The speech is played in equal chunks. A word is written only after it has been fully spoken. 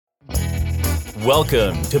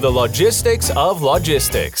Welcome to the Logistics of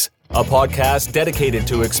Logistics, a podcast dedicated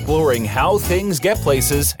to exploring how things get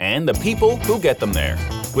places and the people who get them there.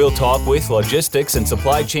 We'll talk with logistics and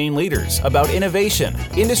supply chain leaders about innovation,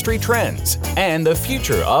 industry trends, and the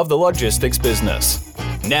future of the logistics business.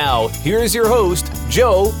 Now, here's your host,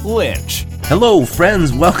 Joe Lynch. Hello,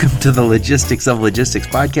 friends. Welcome to the Logistics of Logistics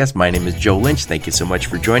podcast. My name is Joe Lynch. Thank you so much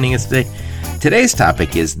for joining us today. Today's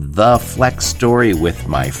topic is the Flex story with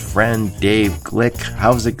my friend Dave Glick.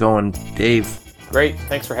 How's it going, Dave? Great.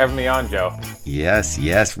 Thanks for having me on, Joe.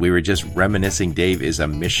 Yes. We were just reminiscing. Dave is a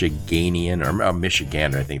Michiganian, or a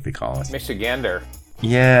Michigander, I think they call us. Michigander.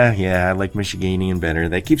 Yeah, I like Michiganian better.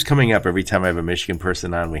 That keeps coming up every time I have a Michigan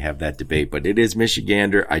person on. We have that debate, but it is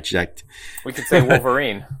Michigander. I checked. We could say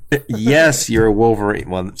Wolverine. Yes, you're a Wolverine.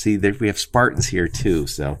 Well, see, we have Spartans here too.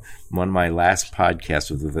 So one of my last podcasts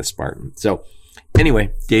was with a Spartan. So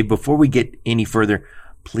anyway, Dave, before we get any further,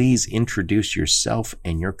 please introduce yourself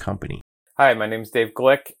and your company. Hi, my name is Dave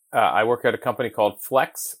Glick. I work at a company called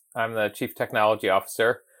Flexe. I'm the Chief Technology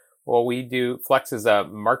Officer. Well, Flex is a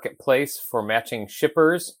marketplace for matching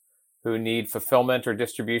shippers who need fulfillment or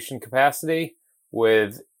distribution capacity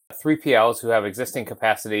with 3PLs who have existing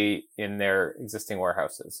capacity in their existing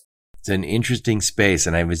warehouses. It's an interesting space.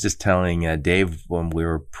 And I was just telling Dave when we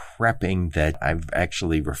were prepping that I've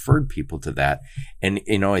actually referred people to that. And,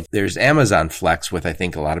 there's Amazon Flex, which I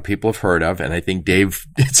think a lot of people have heard of. And I think Dave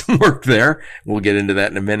did some work there. We'll get into that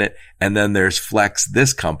in a minute. And then there's Flex,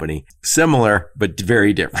 this company, similar, but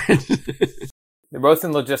very different. They're both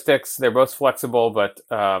in logistics. They're both flexible, but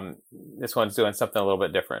this one's doing something a little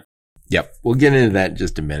bit different. Yep. We'll get into that in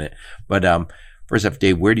just a minute. But first off,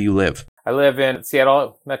 Dave, where do you live? I live in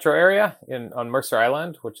Seattle metro area on Mercer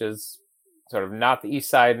Island, which is sort of not the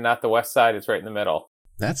east side, not the west side. It's right in the middle.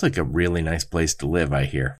 That's like a really nice place to live, I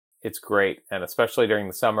hear. It's great. And especially during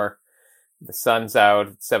the summer, the sun's out,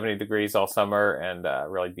 it's 70 degrees all summer and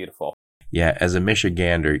really beautiful. Yeah, as a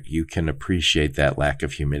Michigander, you can appreciate that lack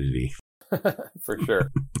of humidity. For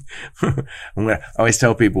sure. I always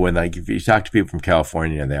tell people if you talk to people from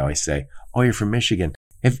California, they always say, "Oh, you're from Michigan.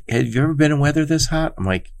 Have you ever been in weather this hot?" I'm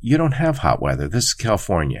like, you don't have hot weather. This is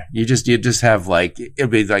California. You just have it'll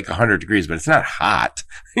be like 100 degrees, but it's not hot.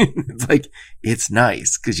 It's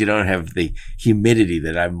nice because you don't have the humidity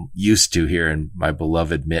that I'm used to here in my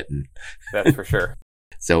beloved Mitten. That's for sure.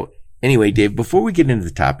 So anyway, Dave, before we get into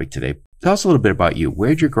the topic today, tell us a little bit about you.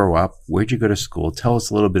 Where'd you grow up? Where'd you go to school? Tell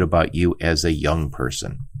us a little bit about you as a young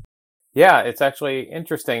person. Yeah, it's actually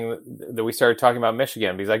interesting that we started talking about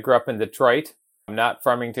Michigan because I grew up in Detroit. Not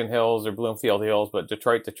Farmington Hills or Bloomfield Hills, but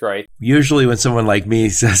Detroit. Usually when someone like me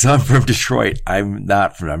says I'm from Detroit, I'm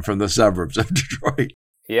from the suburbs of Detroit.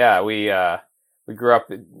 Yeah, we grew up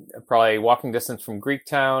probably walking distance from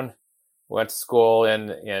Greektown. Went to school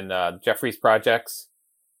in Jeffries Projects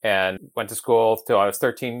and went to school till I was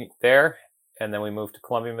 13 there. And then we moved to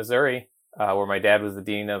Columbia, Missouri, where my dad was the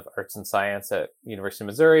Dean of Arts and Science at University of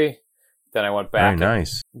Missouri. Then I went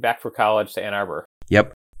back for college to Ann Arbor.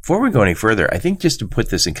 Yep. Before we go any further, I think just to put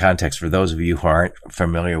this in context for those of you who aren't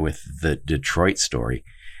familiar with the Detroit story,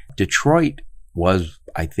 Detroit was,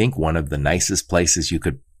 I think, one of the nicest places you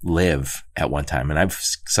could live at one time. And I've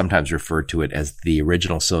sometimes referred to it as the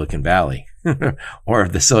original Silicon Valley or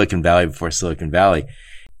the Silicon Valley before Silicon Valley.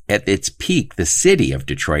 At its peak, the city of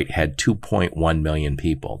Detroit had 2.1 million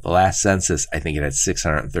people. The last census, I think it had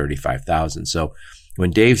 635,000. So when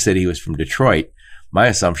Dave said he was from Detroit, my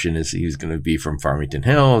assumption is he was going to be from Farmington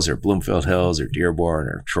Hills or Bloomfield Hills or Dearborn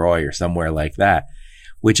or Troy or somewhere like that,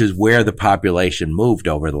 which is where the population moved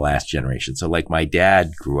over the last generation. So like my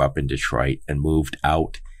dad grew up in Detroit and moved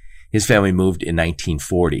out. His family moved in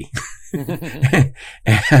 1940.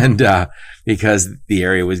 And because the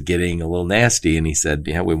area was getting a little nasty, and he said,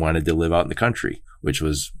 we wanted to live out in the country, which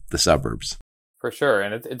was the suburbs. For sure.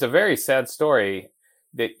 And it's a very sad story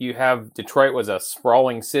that you have Detroit was a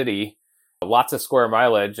sprawling city, lots of square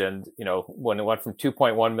mileage. And, when it went from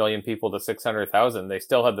 2.1 million people to 600,000, they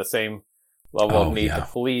still had the same level of need to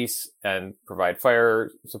police and provide fire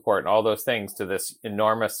support and all those things to this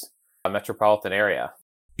enormous metropolitan area.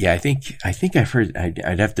 Yeah, I think I've heard,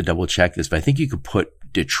 I'd have to double check this, but I think you could put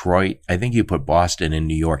Detroit, I think you put Boston and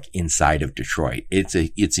New York inside of Detroit. It's an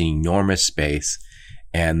enormous space.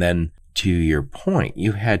 And then to your point,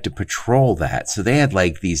 you had to patrol that. So they had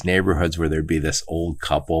these neighborhoods where there'd be this old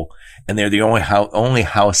couple and they're the only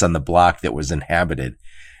house on the block that was inhabited,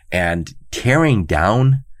 and tearing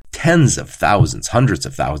down tens of thousands, hundreds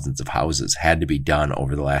of thousands of houses had to be done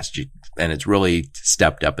over the last, and it's really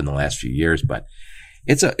stepped up in the last few years, but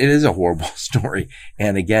it is a horrible story.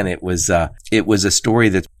 And again, it was a story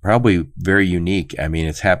that's probably very unique. I mean,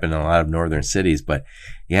 it's happened in a lot of northern cities, but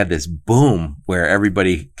you had this boom where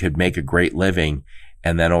everybody could make a great living.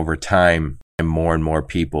 And then over time, more and more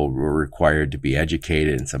people were required to be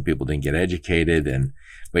educated, and some people didn't get educated.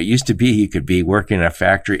 But it used to be you could be working in a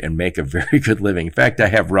factory and make a very good living. In fact, I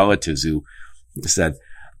have relatives who said,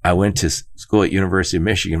 I went to school at University of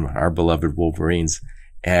Michigan, our beloved Wolverines,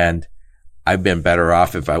 and I've been better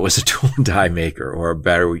off if I was a tool and die maker, or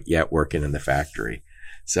better yet, working in the factory.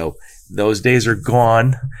 So those days are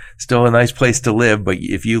gone. Still a nice place to live, but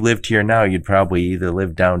if you lived here now, you'd probably either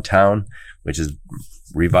live downtown, which is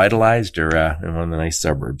revitalized, or in one of the nice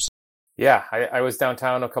suburbs. Yeah, I was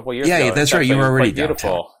downtown a couple of years ago. Yeah, that's right. You were already beautiful.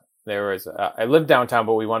 Downtown. There was I lived downtown,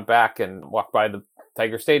 but we went back and walked by the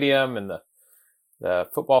Tiger Stadium and the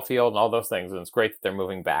football field and all those things. And it's great that they're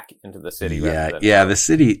moving back into the city. Yeah. The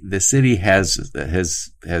city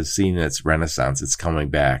has seen its renaissance. It's coming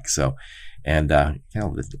back. So, and the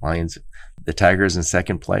Lions, the Tigers in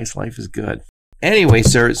second place. Life is good. Anyway,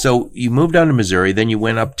 sir, so you moved down to Missouri, then you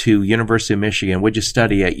went up to University of Michigan. What'd you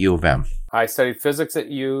study at U of M? I studied physics at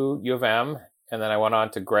U of M, and then I went on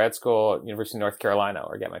to grad school at University of North Carolina,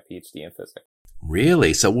 where I got my PhD in physics.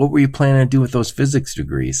 Really? So what were you planning to do with those physics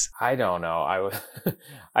degrees? I don't know.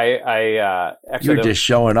 Actually, you're just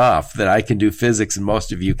showing off that I can do physics and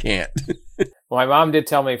most of you can't. Well, my mom did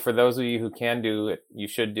tell me, for those of you who can do it, you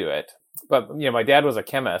should do it. But, my dad was a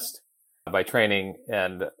chemist by training,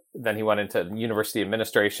 and then he went into university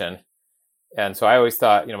administration. And so I always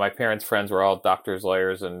thought, my parents' friends were all doctors,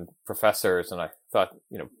 lawyers, and professors. And I thought,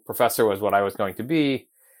 professor was what I was going to be.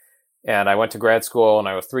 And I went to grad school, and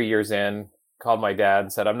I was 3 years in, called my dad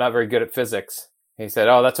and said, I'm not very good at physics. He said,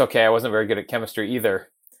 oh, that's okay. I wasn't very good at chemistry either.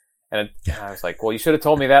 And I was like, well, you should have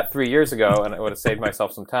told me that 3 years ago, and it would have saved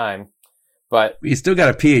myself some time. But you still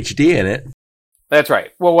got a PhD in it. That's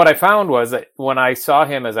right. Well, what I found was that when I saw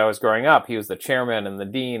him as I was growing up, he was the chairman and the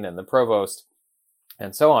dean and the provost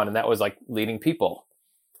and so on. And that was like leading people.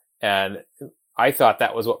 And I thought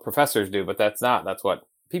that was what professors do, but that's not. That's what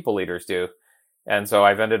people leaders do. And so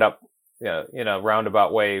I've ended up, in a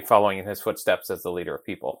roundabout way, following in his footsteps as the leader of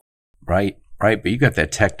people. Right. But you got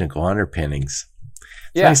that technical underpinnings.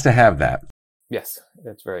 It's nice to have that. Yes,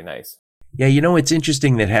 it's very nice. Yeah, it's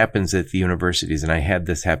interesting that happens at the universities, and I had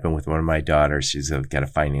this happen with one of my daughters. She's got a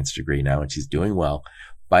finance degree now, and she's doing well.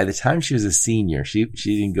 By the time she was a senior, she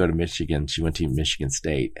didn't go to Michigan. She went to Michigan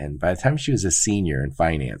State. And by the time she was a senior in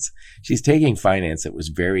finance, she's taking finance that was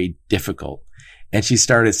very difficult. And she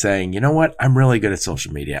started saying, you know what? I'm really good at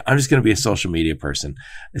social media. I'm just going to be a social media person.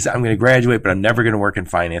 I'm going to graduate, but I'm never going to work in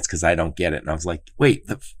finance because I don't get it. And I was like, wait,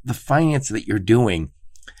 the finance that you're doing,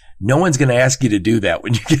 no one's going to ask you to do that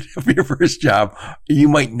when you get up your first job. You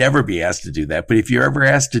might never be asked to do that. But if you're ever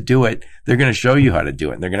asked to do it, they're going to show you how to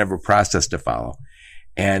do it. And they're going to have a process to follow.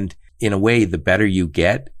 And in a way, the better you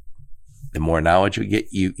get, the more knowledge you get,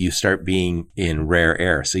 you start being in rare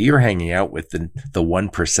air. So you're hanging out with the 1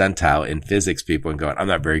 percentile in physics people and going, I'm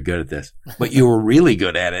not very good at this. But you were really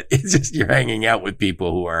good at it. It's just you're hanging out with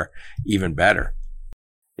people who are even better.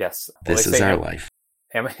 Yes. This is our life.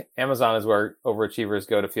 Amazon is where overachievers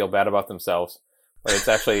go to feel bad about themselves. Or it's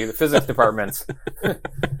actually the physics departments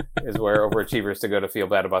is where overachievers go to feel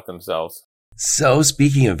bad about themselves. So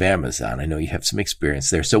speaking of Amazon, I know you have some experience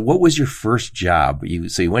there. So what was your first job?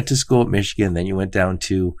 You went to school at Michigan, then you went down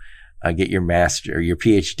to get your master or your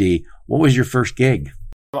PhD. What was your first gig?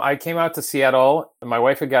 I came out to Seattle. My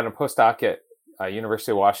wife had gotten a postdoc at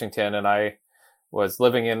University of Washington, and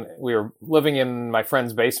we were living in my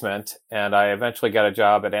friend's basement, and I eventually got a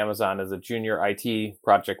job at Amazon as a junior IT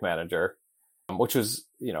project manager, which was,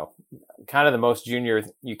 kind of the most junior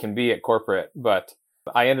you can be at corporate. But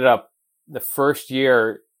I ended up the first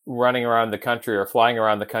year running around the country or flying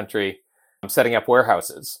around the country, setting up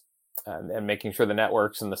warehouses and making sure the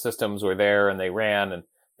networks and the systems were there and they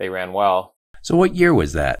ran well. So what year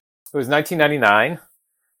was that? It was 1999.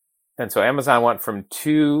 And so Amazon went from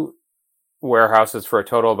 2 warehouses for a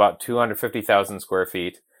total of about 250,000 square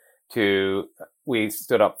feet to we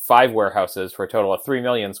stood up 5 warehouses for a total of 3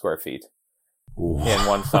 million square feet in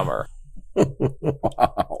one summer.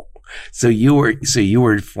 Wow. So you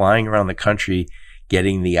were flying around the country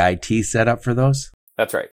getting the IT set up for those?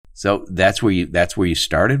 That's right. So that's where you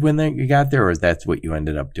started when you got there, or that's what you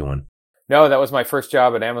ended up doing? No, that was my first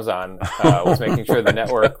job at Amazon, was making sure the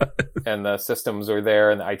network and the systems were there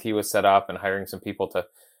and the IT was set up and hiring some people to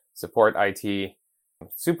support IT.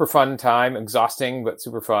 Super fun time, exhausting, but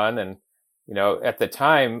super fun. And, at the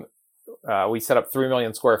time, we set up 3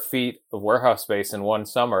 million square feet of warehouse space in one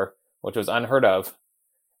summer, which was unheard of.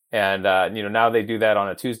 And, now they do that on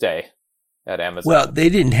a Tuesday at Amazon. Well, they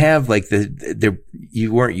didn't have like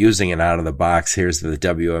you weren't using it out of the box. Here's the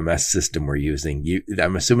WMS system we're using.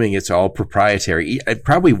 I'm assuming it's all proprietary. It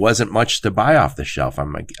probably wasn't much to buy off the shelf,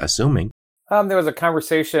 I'm assuming. There was a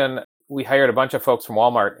conversation. We hired a bunch of folks from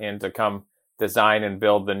Walmart in to come design and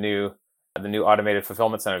build the new automated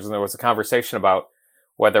fulfillment centers. And there was a conversation about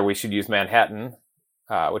whether we should use Manhattan,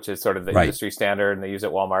 which is sort of the industry standard and they use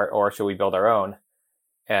at Walmart, or should we build our own?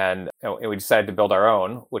 And we decided to build our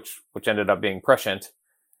own, which ended up being prescient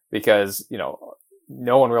because,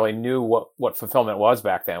 no one really knew what fulfillment was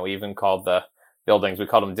back then. We even called the buildings, we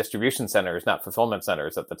called them distribution centers, not fulfillment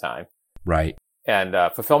centers at the time. Right. And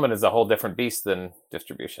fulfillment is a whole different beast than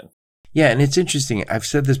distribution. Yeah, and it's interesting. I've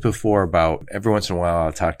said this before about every once in a while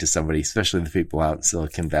I'll talk to somebody, especially the people out in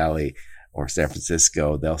Silicon Valley or San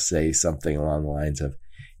Francisco. They'll say something along the lines of,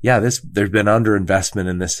 yeah, there's been underinvestment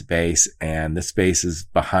in this space and this space is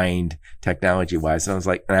behind technology wise.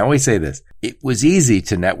 And I always say this, it was easy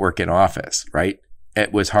to network an office, right?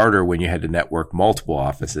 It was harder when you had to network multiple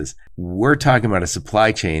offices. We're talking about a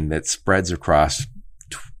supply chain that spreads across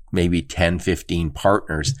maybe 10, 15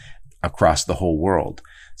 partners across the whole world.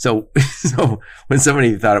 So when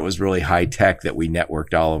somebody thought it was really high tech that we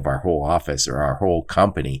networked all of our whole office or our whole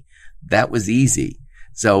company, that was easy.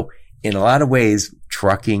 So in a lot of ways,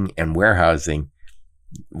 trucking and warehousing,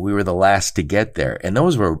 we were the last to get there. And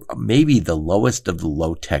those were maybe the lowest of the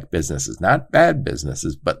low tech businesses, not bad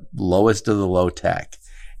businesses, but lowest of the low tech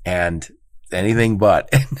and anything but.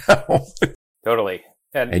 Totally.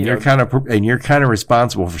 And you're kind of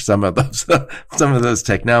responsible for some of those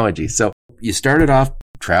technologies. So you started off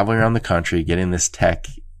traveling around the country, getting this tech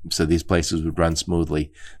so these places would run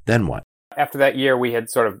smoothly. Then what? After that year, we had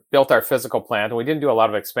sort of built our physical plant, and we didn't do a lot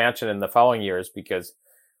of expansion in the following years because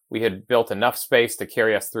we had built enough space to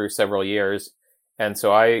carry us through several years. And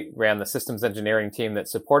so I ran the systems engineering team that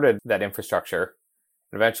supported that infrastructure.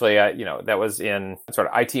 And eventually, that was in sort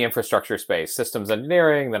of IT infrastructure space, systems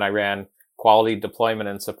engineering. Then I ran quality deployment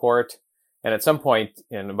and support. And at some point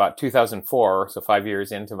in about 2004, so 5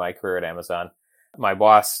 years into my career at Amazon, my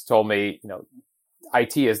boss told me,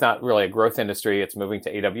 IT is not really a growth industry. It's moving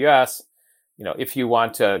to AWS. If you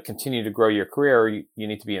want to continue to grow your career, you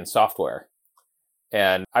need to be in software.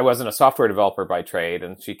 And I wasn't a software developer by trade.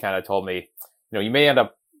 And she kind of told me, you may end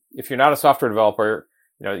up, if you're not a software developer,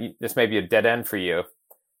 this may be a dead end for you.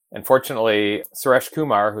 And fortunately, Suresh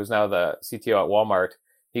Kumar, who's now the CTO at Walmart,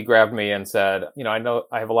 he grabbed me and said, I know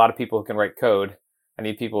I have a lot of people who can write code. I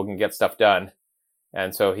need people who can get stuff done.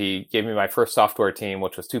 And so he gave me my first software team,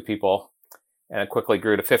 which was 2 people, and it quickly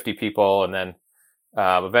grew to 50 people. And then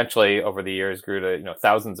eventually over the years grew to,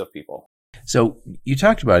 thousands of people. So you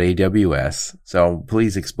talked about AWS. So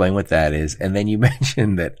please explain what that is. And then you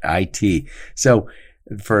mentioned that IT. So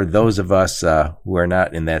for those of us who are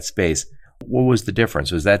not in that space, what was the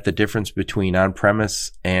difference? Was that the difference between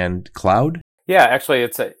on-premise and cloud? Yeah, actually,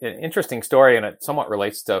 it's an interesting story, and it somewhat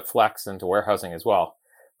relates to Flex and to warehousing as well.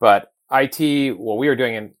 But IT, what we were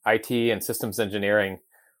doing in IT and systems engineering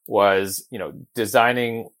was,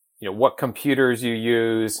 designing, what computers you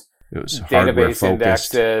use, it was database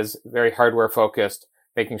indexes, very hardware focused,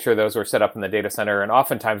 making sure those were set up in the data center. And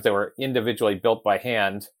oftentimes they were individually built by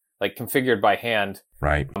hand, like configured by hand,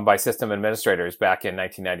 right, by system administrators back in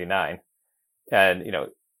 1999.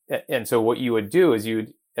 And so what you would do is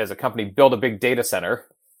you'd, as a company, build a big data center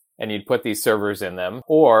and you'd put these servers in them,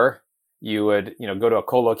 or you would, go to a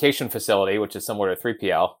co-location facility, which is similar to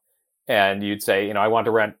 3PL, and you'd say, I want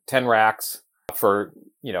to rent 10 racks for,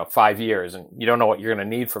 5 years. And you don't know what you're going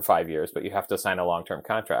to need for 5 years, but you have to sign a long-term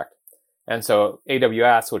contract. And so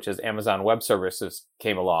AWS, which is Amazon Web Services,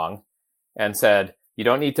 came along and said, you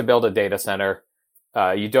don't need to build a data center.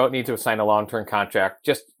 You don't need to sign a long-term contract.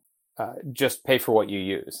 Just pay for what you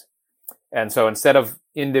use. And so instead of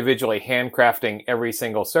individually handcrafting every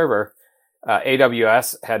single server,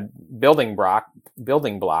 AWS had building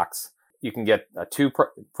blocks. You can get a 2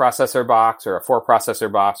 processor box or a 4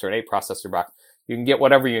 processor box or an 8 processor box. You can get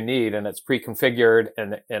whatever you need, and it's pre-configured,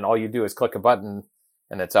 and all you do is click a button,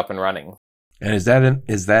 and it's up and running. And is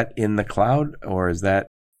that in the cloud, or is that?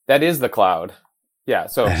 That is the cloud. Yeah.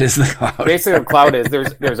 So that is the cloud. Basically, the cloud is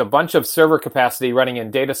there's a bunch of server capacity running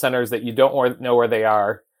in data centers that you don't know where they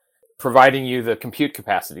are, providing you the compute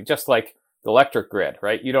capacity, just like the electric grid,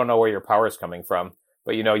 right? You don't know where your power is coming from,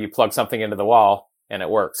 but you plug something into the wall and it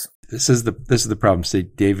works. This is the problem. Say,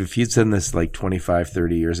 Dave, if you'd said this like 25,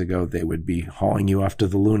 30 years ago, they would be hauling you off to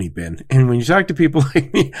the loony bin. And when you talk to people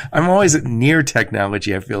like me, I'm always near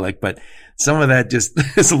technology, I feel like, but some of that just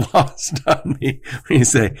is lost on me when you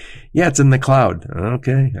say, yeah, it's in the cloud.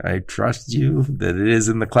 Okay. I trust you that it is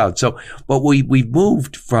in the cloud. So, but we've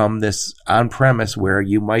moved from this on-premise where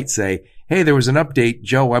you might say, hey, there was an update.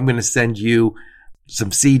 Joe, I'm going to send you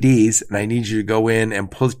some CDs and I need you to go in and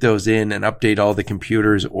put those in and update all the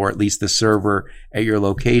computers or at least the server at your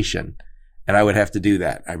location. And I would have to do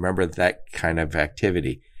that. I remember that kind of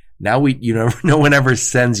activity. Now no one ever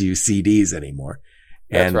sends you CDs anymore.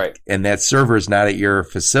 That's right. And that server is not at your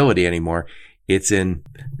facility anymore. It's in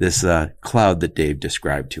this cloud that Dave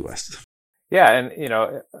described to us. Yeah. And, I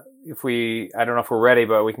don't know if we're ready,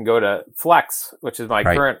 but we can go to Flex, which is my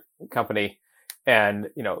current company. And,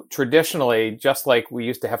 traditionally, just like we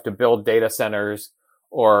used to have to build data centers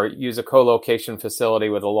or use a co-location facility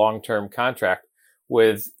with a long-term contract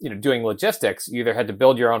with, doing logistics, you either had to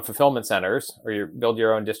build your own fulfillment centers or you build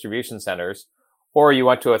your own distribution centers, or you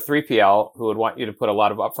went to a 3PL who would want you to put a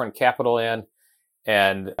lot of upfront capital in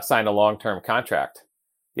and sign a long-term contract.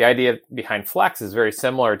 The idea behind Flex is very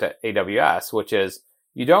similar to AWS, which is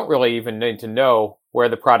you don't really even need to know where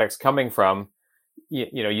the product's coming from.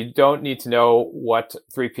 You don't need to know what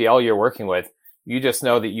 3PL you're working with. You just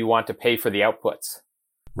know that you want to pay for the outputs.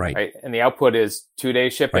 Right. And the output is 2-day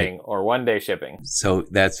shipping or 1-day shipping. So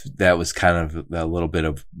that was kind of a little bit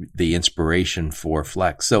of the inspiration for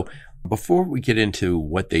Flex. So before we get into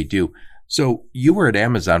what they do, so you were at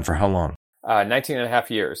Amazon for how long? 19 and a half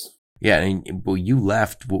years. Yeah. And you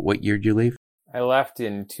left. What year did you leave? I left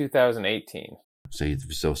in 2018.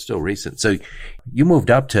 So still recent. So you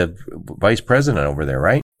moved up to vice president over there,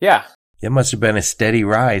 right? Yeah. It must have been a steady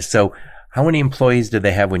rise. So how many employees did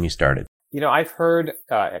they have when you started? I've heard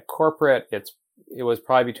at corporate, it was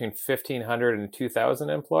probably between 1,500 and 2,000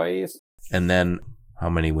 employees. And then how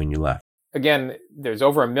many when you left? Again, there's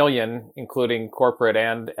over 1 million, including corporate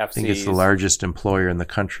and FCs. I think it's the largest employer in the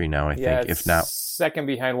country now, I think, if not. Second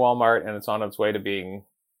behind Walmart, and it's on its way to being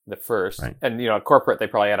the first. Right. And, at corporate, they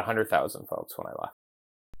probably had 100,000 folks when I left.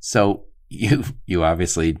 So you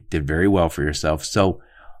obviously did very well for yourself. So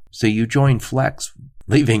you joined Flex,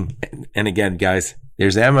 leaving. And again, guys,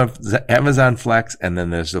 there's Amazon Flex, and then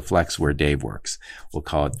there's the Flex where Dave works. We'll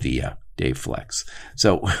call it the Dave Flex.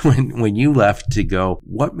 So when you left to go,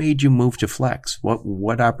 what made you move to Flex?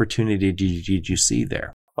 What opportunity did you see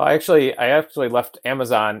there? Well, I actually left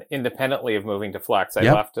Amazon independently of moving to Flex. I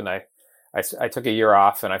left and I took a year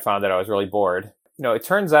off and I found that I was really bored. It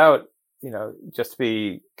turns out, just to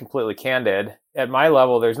be completely candid, at my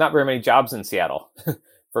level, there's not very many jobs in Seattle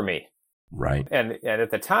for me. Right. And at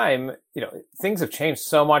the time, things have changed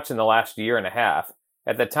so much in the last year and a half.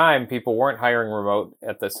 At the time, people weren't hiring remote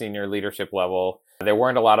at the senior leadership level. There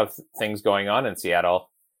weren't a lot of things going on in Seattle.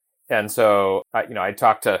 And so, I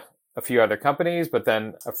talked to a few other companies, but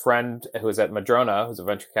then a friend who was at Madrona, who's a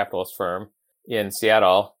venture capitalist firm in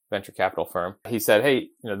Seattle, venture capital firm, he said, hey,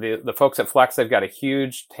 the folks at Flex, they've got a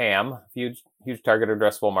huge TAM, huge target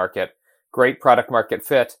addressable market, great product market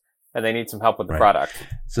fit, and they need some help with the product.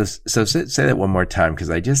 So say that one more time, because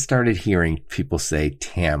I just started hearing people say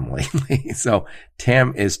TAM lately. So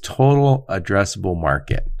TAM is total addressable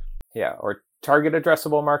market. Yeah, or target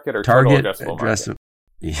addressable market or total addressable market.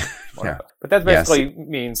 Yeah. But that basically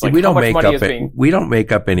means See, how much money is being... We don't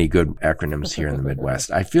make up any good acronyms here in the Midwest.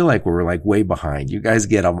 I feel like we're like way behind. You guys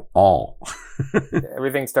get them all.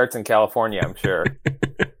 Everything starts in California, I'm sure.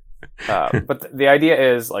 But the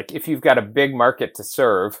idea is, like, if you've got a big market to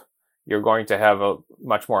serve, you're going to have a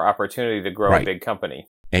much more opportunity to grow a big company.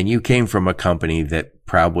 And you came from a company that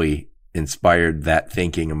probably inspired that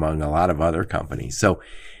thinking among a lot of other companies.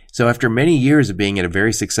 So after many years of being at a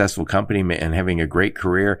very successful company and having a great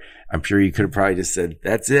career, I'm sure you could have probably just said,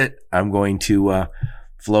 that's it. I'm going to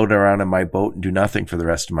float around in my boat and do nothing for the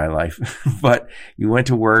rest of my life. But you went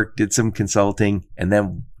to work, did some consulting, and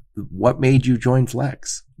then what made you join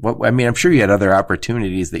Flex? I'm sure you had other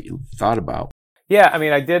opportunities that you thought about. Yeah,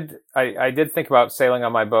 I did think about sailing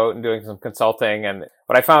on my boat and doing some consulting. And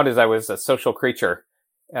what I found is I was a social creature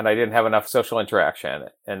and I didn't have enough social interaction.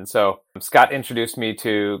 And so Scott introduced me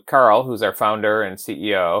to Carl, who's our founder and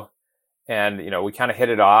CEO. And, we kind of hit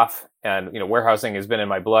it off. And, warehousing has been in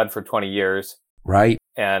my blood for 20 years. Right.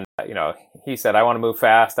 And, he said, I want to move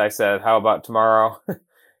fast. I said, how about tomorrow?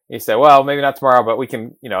 He said, well, maybe not tomorrow, but we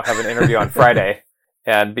can, have an interview on Friday.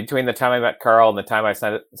 And between the time I met Carl and the time I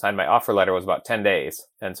signed my offer letter was about 10 days.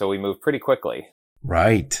 And so we moved pretty quickly.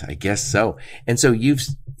 Right. I guess so. And so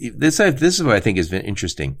this is what I think has been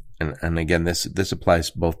interesting. And again, this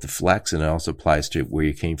applies both to Flex and it also applies to where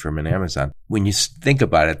you came from in Amazon. When you think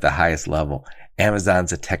about it at the highest level,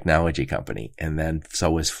 Amazon's a technology company and then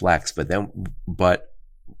so is Flex. But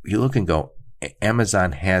you look and go,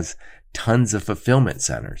 Amazon has tons of fulfillment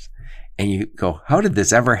centers. And you go, how did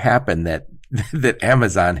this ever happen that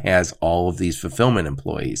Amazon has all of these fulfillment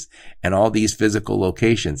employees and all these physical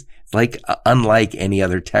locations, unlike any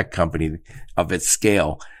other tech company of its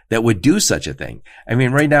scale that would do such a thing? I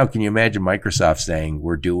mean, right now, can you imagine Microsoft saying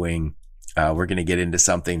we're going to get into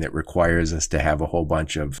something that requires us to have a whole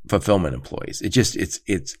bunch of fulfillment employees?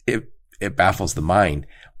 It baffles the mind,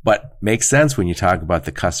 but makes sense when you talk about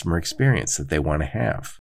the customer experience that they want to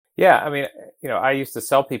have. Yeah. I mean, I used to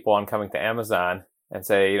sell people on coming to Amazon and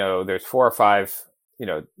say, there's 4 or 5,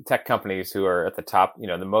 tech companies who are at the top,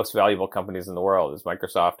 the most valuable companies in the world is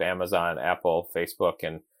Microsoft, Amazon, Apple, Facebook,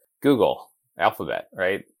 and Google, Alphabet,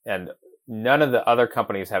 right? And none of the other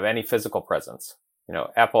companies have any physical presence.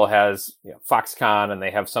 Apple has Foxconn and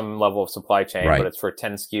they have some level of supply chain, right, but it's for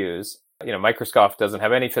 10 SKUs. Microsoft doesn't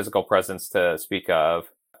have any physical presence to speak of,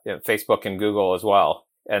 Facebook and Google as well.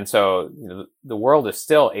 And so the world is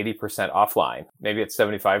still 80% offline. Maybe it's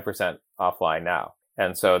 75% offline now.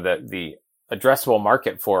 And so the addressable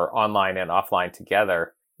market for online and offline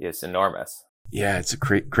together is enormous. Yeah, it's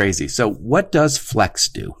crazy. So what does Flex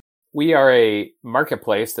do? We are a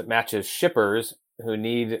marketplace that matches shippers who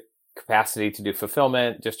need capacity to do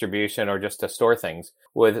fulfillment, distribution, or just to store things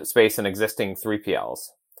with space in existing 3PLs.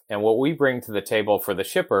 And what we bring to the table for the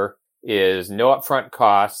shipper is no upfront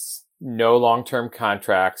costs, no long-term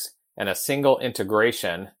contracts, and a single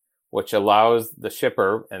integration, which allows the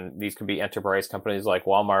shipper, and these could be enterprise companies like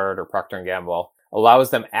Walmart or Procter & Gamble, allows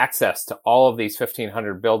them access to all of these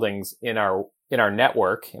 1,500 buildings in our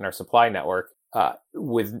network, in our supply network,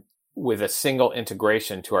 with a single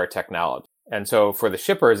integration to our technology. And so for the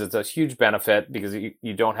shippers, it's a huge benefit because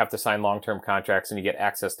you don't have to sign long-term contracts and you get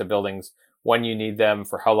access to buildings when you need them,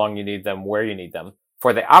 for how long you need them, where you need them.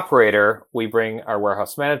 For the operator, we bring our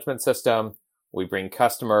warehouse management system, we bring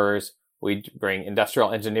customers, we bring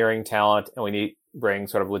industrial engineering talent, and we bring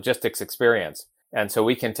sort of logistics experience. And so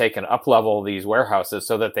we can take and up-level these warehouses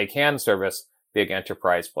so that they can service big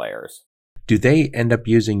enterprise players. Do they end up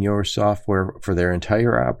using your software for their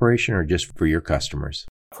entire operation or just for your customers?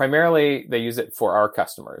 Primarily, they use it for our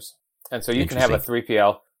customers. And so you can have a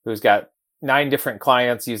 3PL who's got 9 different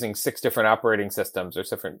clients using 6 different operating systems or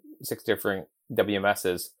 6 different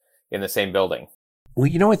WMSs in the same building. Well,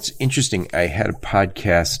 what's interesting? I had a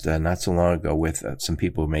podcast not so long ago with some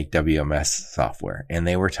people who make WMS software, and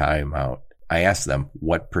they were talking about, I asked them,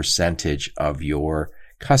 what percentage of your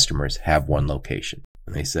customers have one location?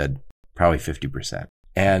 And they said, probably 50%.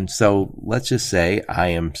 And so let's just say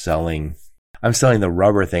I'm selling the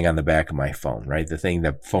rubber thing on the back of my phone, right?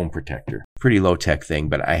 The phone protector. Pretty low tech thing,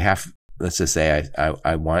 but let's just say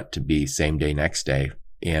I want to be same day, next day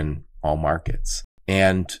in all markets.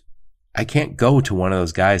 And I can't go to one of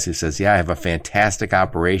those guys who says, yeah, I have a fantastic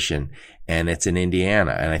operation and it's in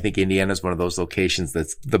Indiana. And I think Indiana is one of those locations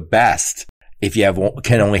that's the best if you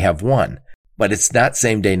can only have one, but it's not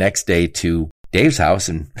same day, next day to Dave's house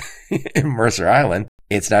in Mercer Island.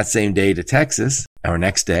 It's not same day to Texas or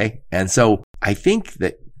next day. And so I think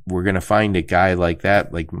that we're going to find a guy like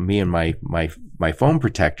that, like me and my phone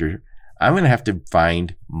protector. I'm going to have to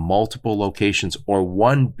find multiple locations or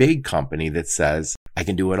one big company that says I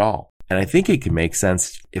can do it all. And I think it can make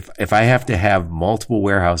sense if I have to have multiple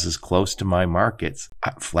warehouses close to my markets.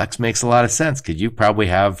 Flex makes a lot of sense because you probably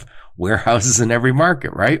have warehouses in every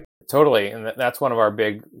market, right? Totally. And that's one of our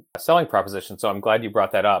big selling propositions. So I'm glad you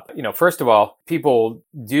brought that up. First of all, people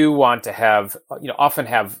do want to have, often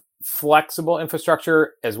have flexible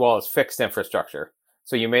infrastructure as well as fixed infrastructure.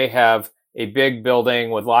 So you may have a big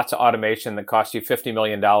building with lots of automation that costs you $50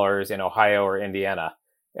 million in Ohio or Indiana,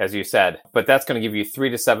 as you said, but that's going to give you 3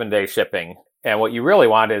 to 7 day shipping. And what you really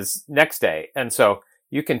want is next day. And so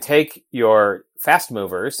you can take your fast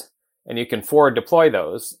movers and you can forward deploy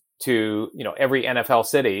those to, every NFL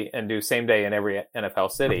city and do same day in every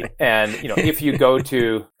NFL city. And, if you go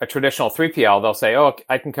to a traditional 3PL, they'll say, oh,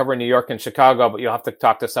 I can cover New York and Chicago, but you'll have to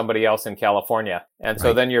talk to somebody else in California. And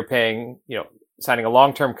so then you're paying, signing a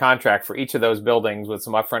long-term contract for each of those buildings with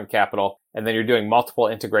some upfront capital. And then you're doing multiple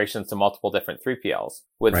integrations to multiple different 3PLs.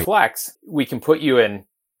 With Flex, we can put you in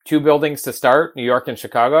 2 buildings to start, New York and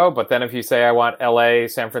Chicago. But then if you say, I want LA,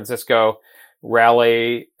 San Francisco,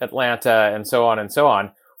 Raleigh, Atlanta, and so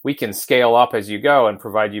on, we can scale up as you go and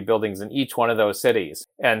provide you buildings in each one of those cities.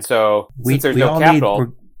 And so since there's no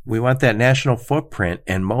capital, we want that national footprint.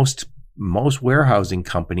 And most most warehousing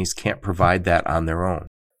companies can't provide that on their own.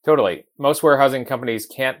 Totally. Most warehousing companies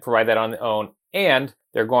can't provide that on their own, and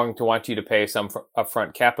they're going to want you to pay some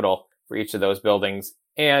upfront capital for each of those buildings,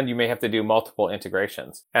 and you may have to do multiple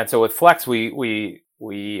integrations. And so with Flex, we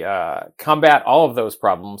combat all of those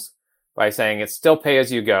problems by saying it's still pay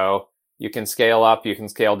as you go. You can scale up, you can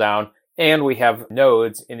scale down, and we have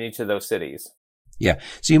nodes in each of those cities. Yeah.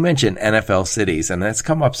 So you mentioned NFL cities, and that's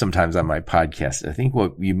come up sometimes on my podcast. I think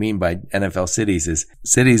what you mean by NFL cities is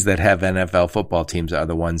cities that have NFL football teams are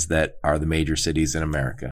the ones that are the major cities in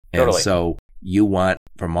America. Totally. And so you want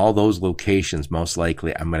from all those locations, most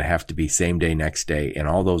likely, I'm going to have to be same day, next day in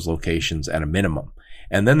all those locations at a minimum.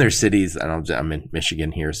 And then there's cities, and I'm in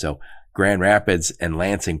Michigan here, so Grand Rapids and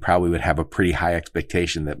Lansing probably would have a pretty high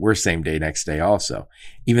expectation that we're same day, next day also,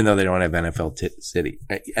 even though they don't have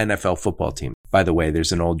NFL football team. By the way,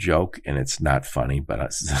 there's an old joke, and it's not funny, but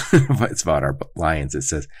it's about our Lions. It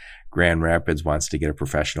says Grand Rapids wants to get a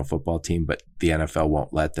professional football team, but the NFL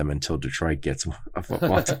won't let them until Detroit gets a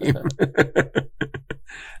football team.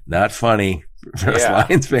 Not funny for us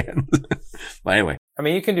Lions fans. But anyway. I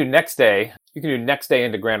mean, you can do next day. You can do next day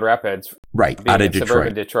into Grand Rapids. Right, out of Detroit.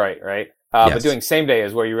 Suburban Detroit, right? Yes. But doing same day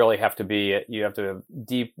is where you really have to be. You have to have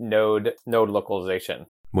deep node localization.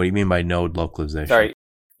 What do you mean by node localization? Sorry.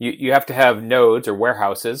 You have to have nodes or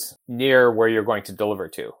warehouses near where you're going to deliver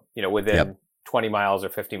to, within 20 miles or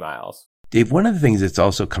 50 miles. Dave, one of the things that's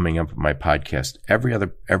also coming up in my podcast, every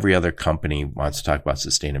other company wants to talk about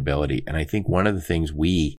sustainability. And I think one of the things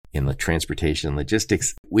we in the transportation and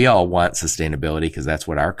logistics, we all want sustainability because that's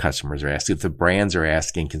what our customers are asking. If the brands are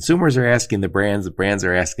asking, consumers are asking the brands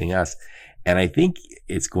are asking us. And I think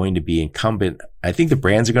it's going to be incumbent. I think the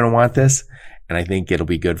brands are going to want this. And I think it'll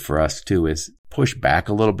be good for us too, is push back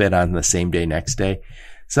a little bit on the same day, next day.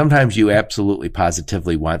 Sometimes you absolutely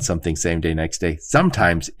positively want something same day, next day.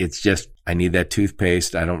 Sometimes it's just, I need that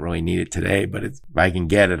toothpaste. I don't really need it today, but if I can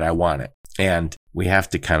get it, I want it. And we have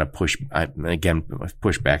to kind of push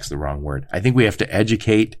back's the wrong word. I think we have to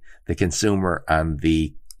educate the consumer on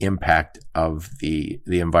the impact of the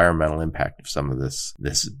environmental impact of some of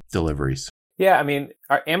this deliveries. Yeah, I mean,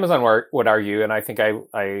 Amazon would argue, and I think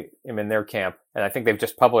I am in their camp, and I think they've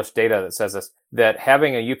just published data that says this, that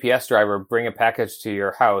having a UPS driver bring a package to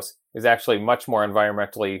your house is actually much more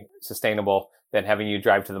environmentally sustainable than having you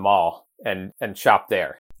drive to the mall and shop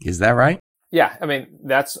there. Is that right? Yeah, I mean,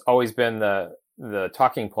 that's always been the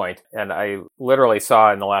talking point, and I literally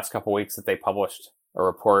saw in the last couple of weeks that they published a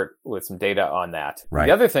report with some data on that. Right.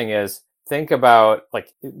 The other thing is, think about,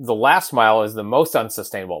 like, the last mile is the most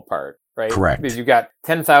unsustainable part, right? Correct. Because you've got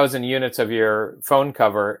 10,000 units of your phone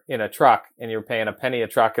cover in a truck and you're paying a penny a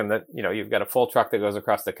truck, and that, you've got a full truck that goes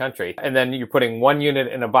across the country. And then you're putting one unit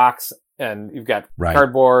in a box and you've got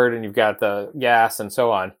cardboard and you've got the gas and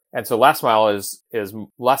so on. And so last mile is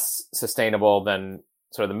less sustainable than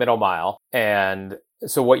sort of the middle mile. And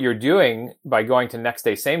so what you're doing by going to next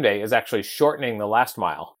day, same day is actually shortening the last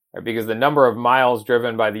mile. Right? Because the number of miles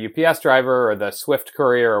driven by the UPS driver or the Swift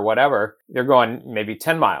courier or whatever, they're going maybe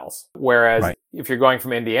 10 miles. Whereas if you're going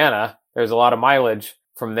from Indiana, there's a lot of mileage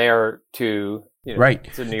from there to, to New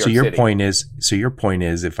York City. So your point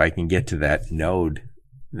is, if I can get to that node,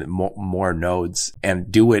 more nodes,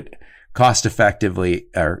 and do it cost effectively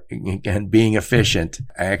and being efficient,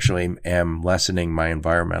 I actually am lessening my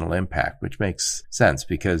environmental impact, which makes sense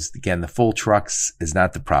because, again, the full trucks is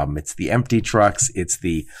not the problem. It's the empty trucks. It's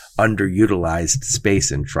the underutilized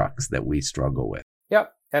space in trucks that we struggle with.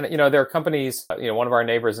 Yep. And, there are companies, one of our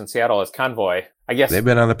neighbors in Seattle is Convoy. I guess they've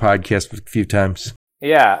been on the podcast a few times.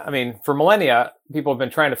 Yeah. I mean, for millennia, people have been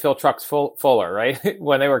trying to fill trucks fuller, right?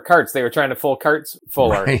 When they were carts, they were trying to fill carts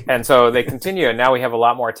fuller. Right. And so they continue. And now we have a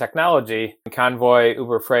lot more technology. Convoy,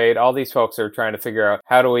 Uber Freight, all these folks are trying to figure out,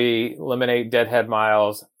 how do we eliminate deadhead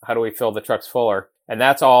miles? How do we fill the trucks fuller? And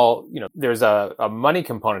that's all, there's a money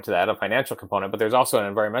component to that, a financial component, but there's also an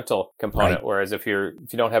environmental component. Right. Whereas if you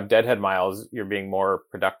don't have deadhead miles, you're being more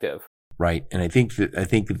productive. Right. And I think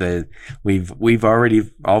that we've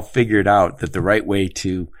already all figured out that the right way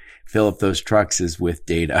to fill up those trucks is with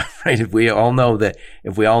data, right? If we all know that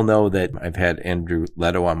I've had Andrew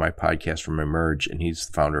Leto on my podcast from Emerge, and he's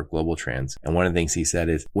the founder of Global Trans. And one of the things he said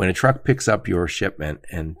is, when a truck picks up your shipment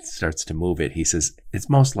and starts to move it, he says, it's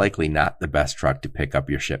most likely not the best truck to pick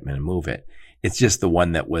up your shipment and move it. It's just the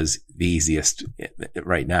one that was the easiest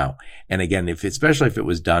right now. And again, especially if it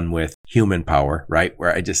was done with human power, right?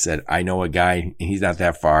 Where I just said, I know a guy, he's not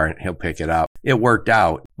that far, and he'll pick it up. It worked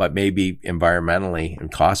out, but maybe environmentally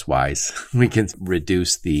and cost wise, we can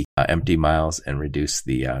reduce the empty miles and reduce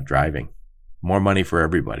the driving. More money for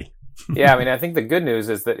everybody. Yeah. I mean, I think the good news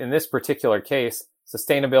is that in this particular case,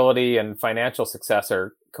 sustainability and financial success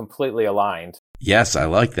are completely aligned. Yes, I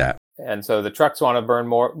like that. And so the trucks want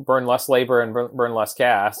to burn less labor and burn less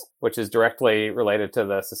gas, which is directly related to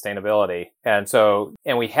the sustainability.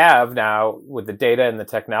 And we have now, with the data and the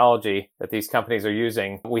technology that these companies are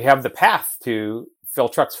using, we have the path to fill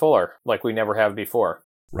trucks fuller like we never have before.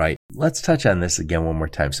 Right. Let's touch on this again one more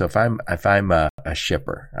time. So if I'm a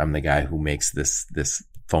shipper, I'm the guy who makes this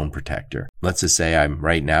phone protector. Let's just say I'm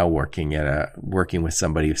right now working with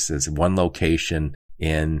somebody who says one location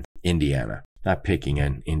in Indiana. Not picking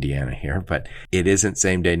in Indiana here, but it isn't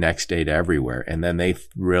same day, next day to everywhere. And then they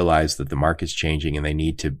realize that the market's changing and they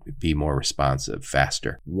need to be more responsive,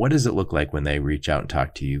 faster. What does it look like when they reach out and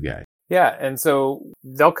talk to you guys? Yeah. And so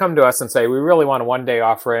they'll come to us and say, we really want a 1-day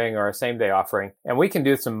offering or a same-day offering. And we can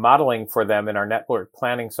do some modeling for them in our network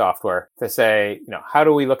planning software to say, how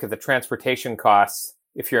do we look at the transportation costs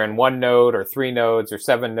if you're in 1 node or 3 nodes or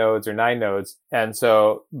 7 nodes or 9 nodes? And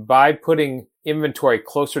so by putting inventory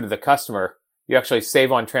closer to the customer, you actually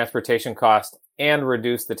save on transportation cost and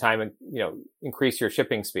reduce the time and, increase your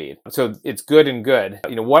shipping speed. So it's good and good.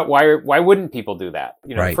 Why wouldn't people do that?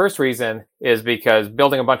 Right. The first reason is because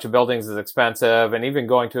building a bunch of buildings is expensive, and even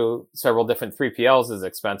going to several different 3PLs is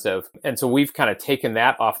expensive. And so we've kind of taken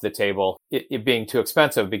that off the table, it being too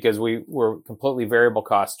expensive, because we were completely variable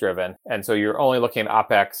cost driven. And so you're only looking at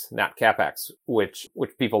OpEx, not CapEx, which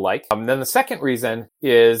people like. Then the second reason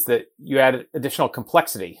is that you add additional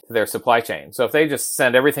complexity to their supply chain. So if they just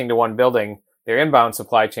send everything to one building, their inbound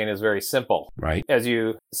supply chain is very simple. Right. If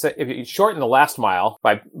you shorten the last mile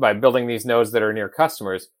by building these nodes that are near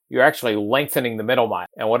customers, you're actually lengthening the middle mile.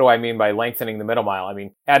 And what do I mean by lengthening the middle mile? I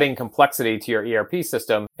mean, adding complexity to your ERP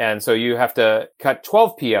system. And so you have to cut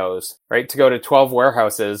 12 POs, right, to go to 12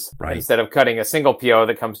 warehouses, right, instead of cutting a single PO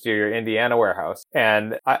that comes to your Indiana warehouse.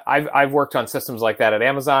 And I've worked on systems like that at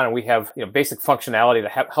Amazon, and we have, basic functionality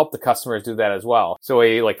to help the customers do that as well. So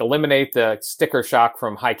we eliminate the sticker shock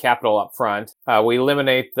from high capital up front. We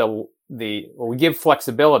eliminate we give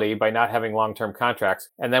flexibility by not having long-term contracts,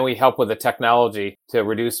 and then we help with the technology to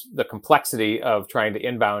reduce the complexity of trying to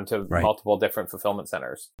inbound to multiple different fulfillment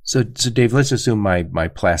centers. So Dave, let's assume my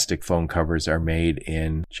plastic phone covers are made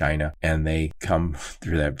in China and they come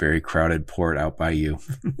through that very crowded port out by you.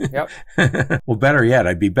 Yep. Well, better yet,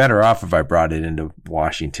 I'd be better off if I brought it into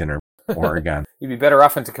Washington or Oregon. You'd be better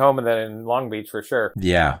off in Tacoma than in Long Beach for sure.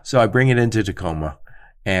 Yeah. So I bring it into Tacoma,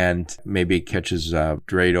 and maybe it catches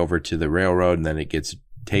straight over to the railroad, and then it gets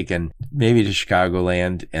taken maybe to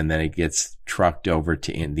Chicagoland, and then it gets trucked over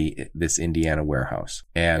to this Indiana warehouse.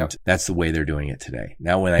 And that's the way they're doing it today.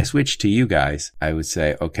 Now, when I switch to you guys, I would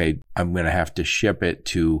say, okay, I'm going to have to ship it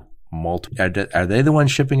to multiple. Are they the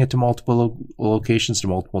ones shipping it to multiple locations, to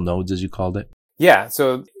multiple nodes, as you called it? Yeah.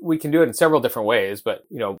 So we can do it in several different ways, but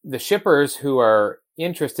the shippers who are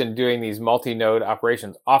interested in doing these multi-node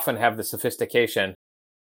operations often have the sophistication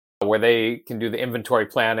where they can do the inventory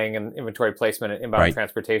planning and inventory placement and inbound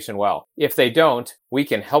transportation well. If they don't, we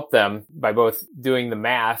can help them by both doing the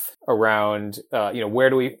math around,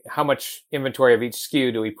 how much inventory of each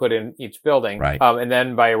SKU do we put in each building? And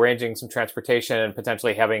then by arranging some transportation and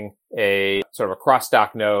potentially having a sort of a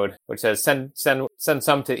cross-dock node, which says send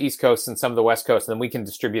some to the East Coast and some to the West Coast, and then we can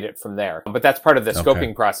distribute it from there. But that's part of the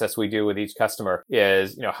scoping process we do with each customer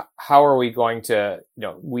is, how are we going to,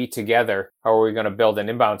 we together, how are we going to build an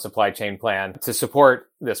inbound supply chain plan to support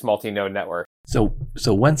this multi-node network? So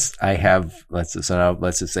once I have, let's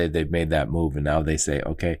just say they've made that move, and now they say,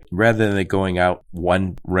 okay, rather than it going out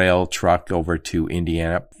one rail truck over to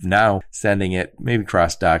Indiana, now sending it maybe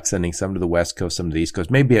cross dock, sending some to the West Coast, some to the East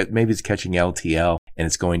Coast. Maybe it's catching LTL and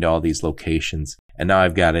it's going to all these locations. And now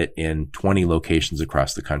I've got it in 20 locations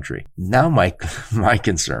across the country. Now my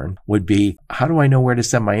concern would be, how do I know where to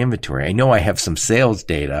send my inventory? I know I have some sales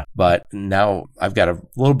data, but now I've got a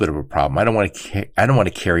little bit of a problem. I don't want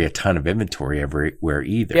to carry a ton of inventory everywhere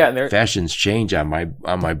either. Yeah, fashions change on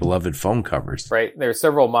my beloved phone covers. Right. There are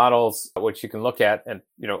several models which you can look at, and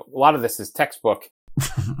a lot of this is textbook.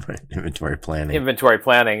 Inventory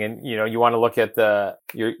planning. And you want to look at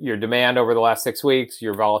your demand over the last 6 weeks,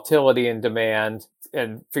 your volatility in demand,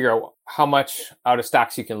 and figure out how much out of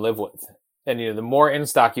stocks you can live with. And the more in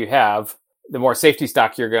stock you have, the more safety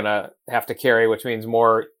stock you're going to have to carry, which means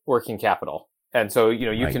more working capital. And so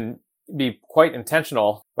you can be quite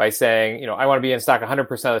intentional by saying, I want to be in stock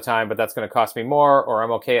 100% of the time, but that's going to cost me more, or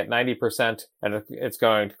I'm okay at 90% and it's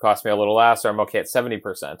going to cost me a little less, or I'm okay at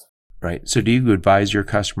 70%. Right. So do you advise your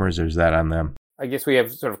customers, or is that on them? I guess we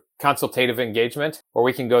have sort of consultative engagement where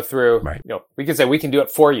we can go through, Right. We can say we can do it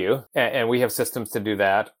for you and we have systems to do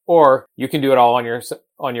that, or you can do it all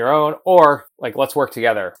on your own, or like, let's work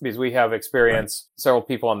together because we have experience, several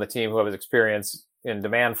people on the team who have experience in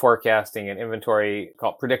demand forecasting and inventory,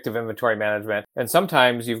 called predictive inventory management. And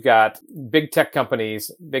sometimes you've got big tech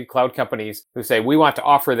companies, big cloud companies who say, we want to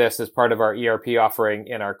offer this as part of our ERP offering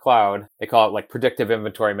in our cloud. They call it like predictive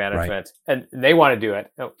inventory management. And they want to do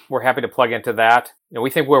it. We're happy to plug into that.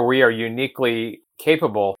 We think where we are uniquely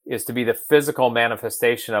capable is to be the physical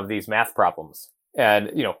manifestation of these math problems.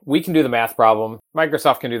 And, we can do the math problem.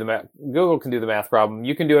 Microsoft can do the math. Google can do the math problem.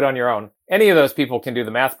 You can do it on your own. Any of those people can do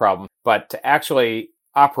the math problem. But to actually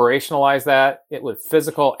operationalize that with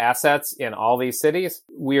physical assets in all these cities,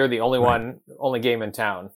 we are the only game in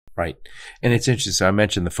town. Right. And it's interesting. So I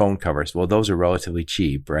mentioned the phone covers. Well, those are relatively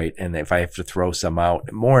cheap, right? And if I have to throw some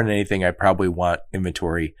out, more than anything, I probably want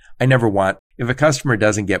inventory. If a customer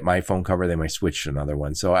doesn't get my phone cover, they might switch to another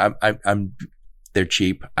one. So they're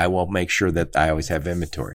cheap. I will make sure that I always have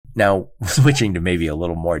inventory. Now, switching to maybe a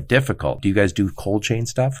little more difficult. Do you guys do cold chain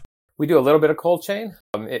stuff? We do a little bit of cold chain.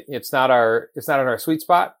 It's not in our sweet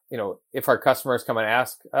spot. If our customers come and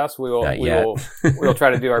ask us, we'll try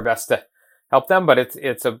to do our best to help them. But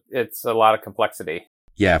it's a lot of complexity.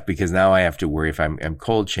 Yeah, because now I have to worry if I'm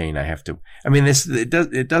cold chain. I have to. I mean,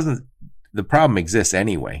 it doesn't. The problem exists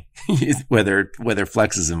anyway, whether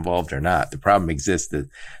Flex is involved or not. The problem exists that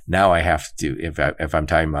now I have to, if I'm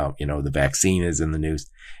talking about, the vaccine is in the news.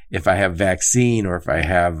 If I have vaccine or if I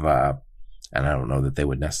have, and I don't know that they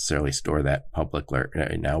would necessarily store that public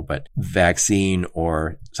right now, but vaccine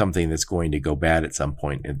or something that's going to go bad at some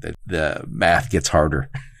point, the math gets harder.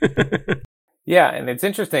 Yeah. And it's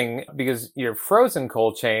interesting because your frozen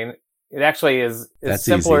cold chain, it actually is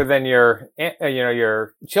simpler than your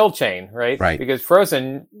chill chain, right? Right. Because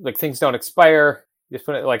frozen, like, things don't expire. You just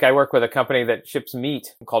put it, like, I work with a company that ships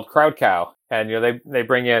meat called Crowd Cow, and they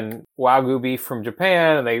bring in Wagyu beef from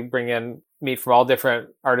Japan, and they bring in meat from all different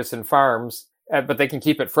artisan farms, but they can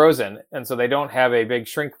keep it frozen, and so they don't have a big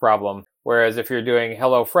shrink problem. Whereas if you're doing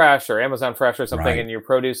HelloFresh or Amazon Fresh or something, and your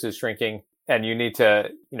produce is shrinking, and you need to,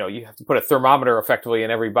 you have to put a thermometer effectively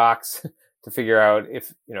in every box to figure out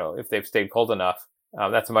if they've stayed cold enough.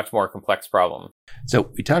 That's a much more complex problem. So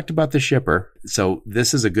we talked about the shipper. So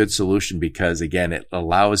this is a good solution because, again,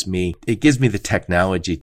 it gives me the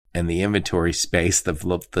technology and the inventory space,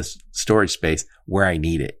 the storage space where I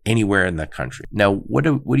need it, anywhere in the country. Now, what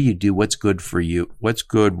do you do? What's good for you? What's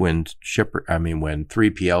good when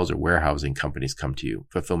 3PLs or warehousing companies come to you,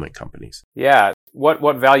 fulfillment companies? Yeah.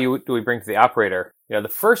 What value do we bring to the operator? The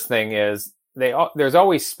first thing is, there's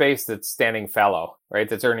always space that's standing fallow, right?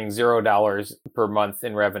 That's earning $0 per month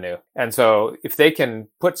in revenue. And so if they can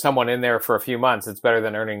put someone in there for a few months, it's better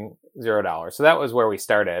than earning $0. So that was where we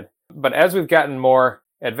started. But as we've gotten more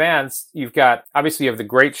advanced, you have the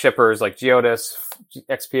great shippers like Geodis,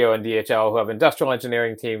 XPO, and DHL who have industrial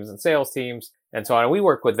engineering teams and sales teams and so on. And we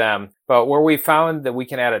work with them. But where we found that we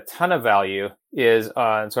can add a ton of value is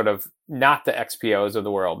on sort of not the XPOs of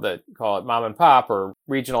the world that call it mom and pop or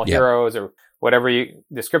regional heroes or whatever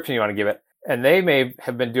description you want to give it. And they may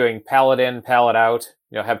have been doing pallet in, pallet out,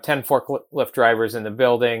 have 10 forklift drivers in the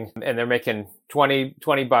building, and they're making $20,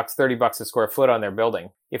 $30 a square foot on their building.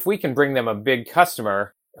 If we can bring them a big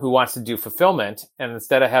customer who wants to do fulfillment, and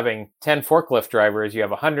instead of having 10 forklift drivers, you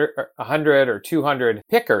have 100 or 200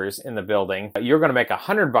 pickers in the building, you're going to make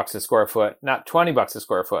 $100 a square foot, not $20 a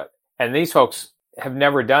square foot. And these folks have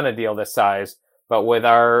never done a deal this size, but with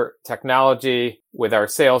our technology, with our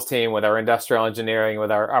sales team, with our industrial engineering,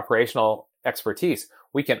 with our operational expertise,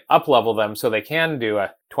 we can up-level them so they can do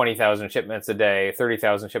a 20,000 shipments a day,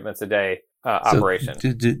 30,000 shipments a day operation.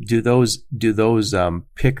 Do those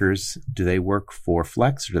pickers, do they work for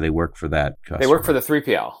Flex or do they work for that customer? They work for the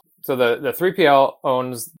 3PL. So the 3PL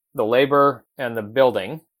owns the labor and the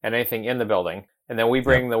building and anything in the building. And then we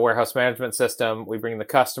bring the warehouse management system, we bring the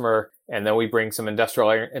customer, and then we bring some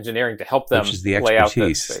industrial engineering to help them lay out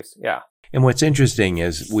the space. Yeah. And what's interesting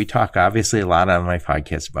is we talk obviously a lot on my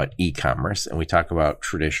podcast about e-commerce, and we talk about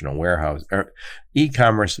traditional warehouse or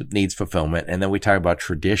e-commerce needs fulfillment. And then we talk about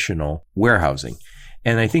traditional warehousing.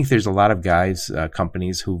 And I think there's a lot of guys,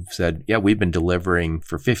 companies who've said, yeah, we've been delivering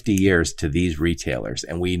for 50 years to these retailers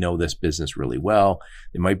and we know this business really well.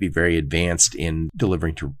 They might be very advanced in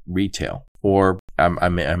delivering to retail. Or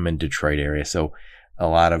I'm in Detroit area, so a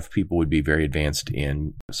lot of people would be very advanced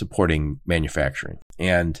in supporting manufacturing.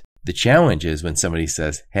 And the challenge is when somebody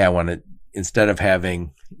says, hey, I want to, instead of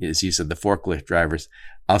having, as you said, the forklift drivers,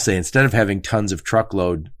 I'll say instead of having tons of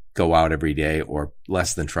truckload go out every day or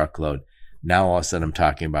less than truckload, Now all of a sudden I'm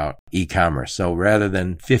talking about e-commerce. So rather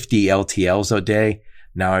than 50 LTLs a day,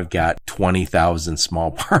 now I've got 20,000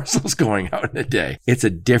 small parcels going out in a day. It's a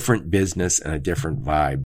different business and a different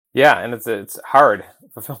vibe. Yeah, and it's hard.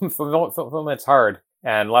 Fulfillment's hard.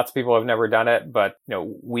 And lots of people have never done it, but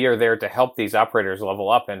we are there to help these operators level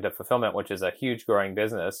up into fulfillment, which is a huge growing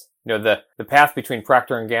business. The path between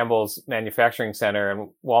Procter and Gamble's manufacturing center and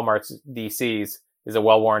Walmart's DCs is a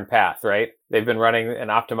well-worn path, right? They've been running and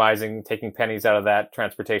optimizing, taking pennies out of that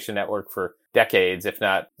transportation network for decades, if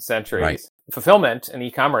not centuries. Right. Fulfillment and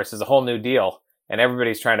e-commerce is a whole new deal, and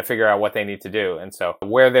everybody's trying to figure out what they need to do. And so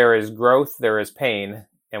where there is growth, there is pain,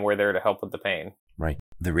 and we're there to help with the pain. Right.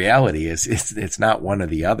 The reality is it's not one or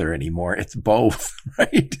the other anymore. It's both,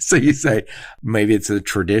 right? So you say maybe it's a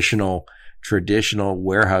traditional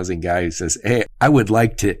warehousing guy who says, hey, I would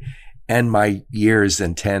like to end my years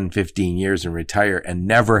in 10, 15 years and retire and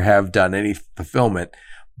never have done any fulfillment,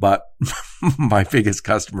 but my biggest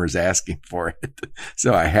customer is asking for it.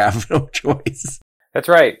 So I have no choice. That's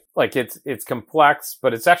right. Like it's complex,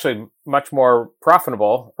 but it's actually much more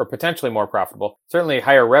profitable, or potentially more profitable, certainly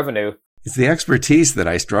higher revenue. It's the expertise that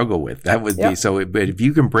I struggle with. That would be so. But if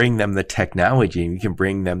you can bring them the technology and you can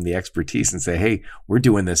bring them the expertise and say, hey, we're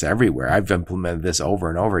doing this everywhere. I've implemented this over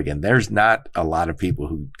and over again. There's not a lot of people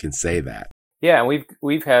who can say that. Yeah. And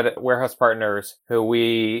we've had warehouse partners who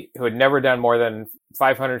had never done more than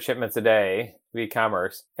 500 shipments a day of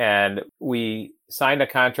e-commerce. And we signed a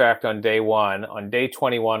contract on day one. On day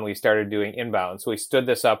 21, we started doing inbound. So we stood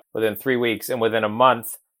this up within 3 weeks, and within a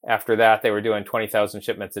month, after that, they were doing 20,000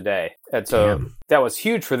 shipments a day. And so that was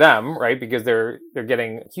huge for them, right? Because they're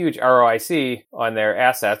getting huge ROIC on their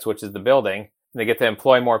assets, which is the building. They get to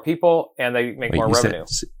employ more people, and they make more revenue.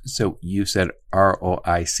 So you said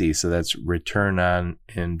ROIC. So that's return on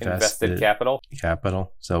invested capital.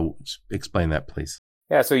 So explain that, please.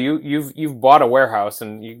 Yeah. So you've bought a warehouse,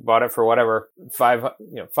 and you bought it for whatever,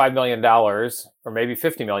 $5 million or maybe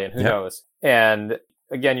 50 million, who knows? And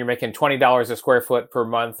again, you're making $20 a square foot per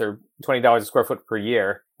month, or $20 a square foot per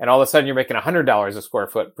year. And all of a sudden you're making $100 a square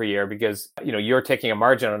foot per year because, you're taking a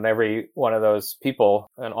margin on every one of those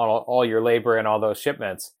people and on all your labor and all those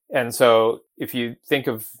shipments. And so if you think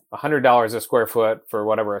of $100 a square foot for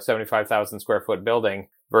whatever, a 75,000 square foot building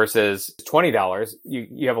versus $20,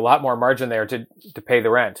 you have a lot more margin there to pay the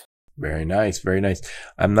rent. Very nice. Very nice.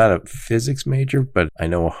 I'm not a physics major, but I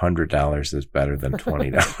know $100 is better than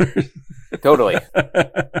 $20. Totally.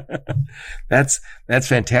 That's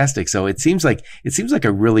fantastic. So it seems like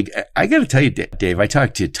a really, I got to tell you, Dave, I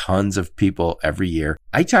talk to tons of people every year.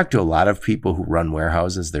 I talk to a lot of people who run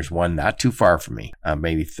warehouses. There's one not too far from me,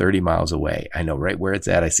 maybe 30 miles away. I know right where it's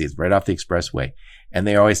at. I see it's right off the expressway. And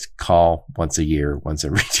they always call once a year, once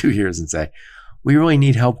every 2 years, and say, we really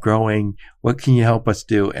need help growing. What can you help us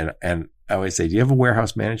do? And I always say, do you have a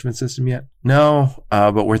warehouse management system yet? No,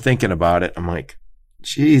 but we're thinking about it. I'm like,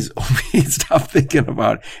 geez, stop thinking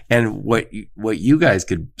about it. And what you guys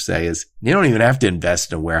could say is, you don't even have to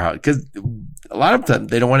invest in a warehouse, because a lot of them,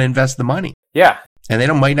 they don't want to invest the money. Yeah. And they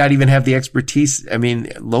might not even have the expertise. I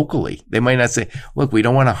mean, locally, they might not say, look, we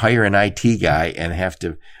don't want to hire an IT guy and have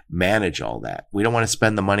to manage all that. We don't want to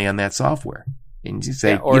spend the money on that software. And you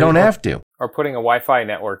say, you don't have to. Or putting a Wi-Fi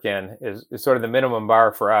network in is sort of the minimum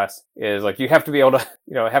bar for us. Is like, you have to be able to,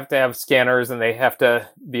 have to have scanners, and they have to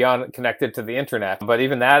be connected to the internet. But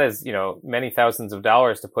even that is, many thousands of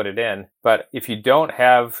dollars to put it in. But if you don't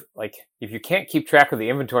have, if you can't keep track of the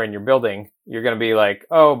inventory in your building, you're going to be like,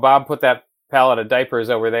 oh, Bob put that pallet of diapers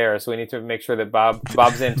over there, so we need to make sure that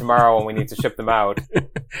Bob's in tomorrow and we need to ship them out.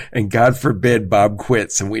 And God forbid Bob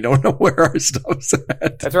quits and we don't know where our stuff's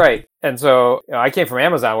at. That's right. And so I came from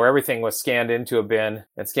Amazon, where everything was scanned into a bin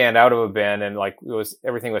and scanned out of a bin, and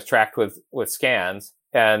everything was tracked with scans.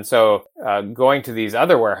 And so going to these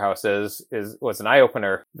other warehouses was an eye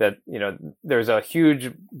opener that there's a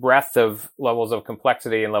huge breadth of levels of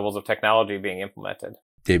complexity and levels of technology being implemented.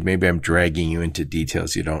 Dave, maybe I'm dragging you into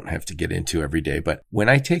details you don't have to get into every day, but when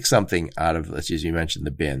I take something out of, let's just, you mentioned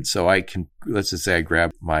the bin. So let's just say I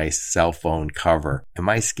grab my cell phone cover. Am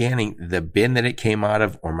I scanning the bin that it came out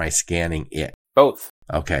of, or am I scanning it? Both.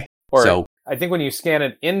 Okay. So I think when you scan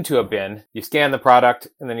it into a bin, you scan the product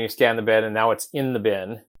and then you scan the bin, and now it's in the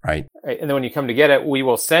bin. Right. And then when you come to get it, we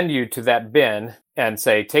will send you to that bin and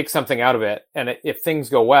say, take something out of it. And if things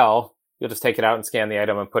go well, you'll just take it out and scan the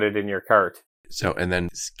item and put it in your cart. So, and then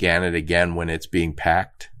scan it again when it's being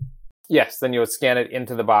packed? Yes, then you would scan it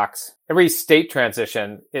into the box. Every state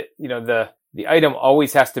transition, the item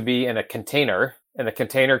always has to be in a container, and the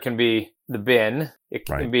container can be the bin. It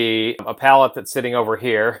can be a pallet that's sitting over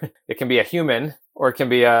here. It can be a human or it can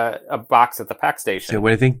be a box at the pack station. So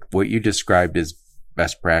I think what you described is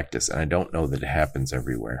best practice, and I don't know that it happens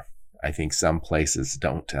everywhere. I think some places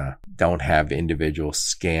don't have individual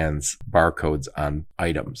scans, barcodes on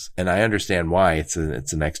items, and I understand why. It's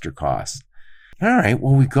an extra cost. All right,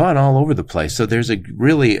 well, we've gone all over the place. So there's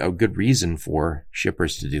really a good reason for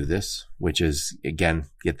shippers to do this, which is, again,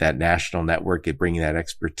 get that national network, bring that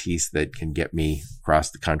expertise that can get me across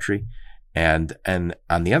the country. And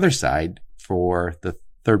on the other side, for the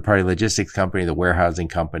third-party logistics company, the warehousing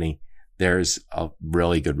company, there's a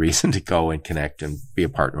really good reason to go and connect and be a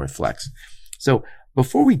partner with Flex. So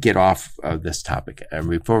before we get off of this topic and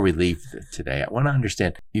before we leave today, I want to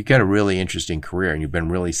understand you've got a really interesting career and you've been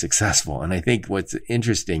really successful. And I think what's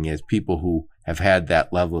interesting is people who have had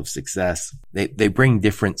that level of success, they bring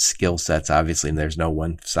different skill sets, obviously, and there's no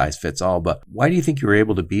one size fits all. But why do you think you were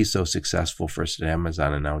able to be so successful first at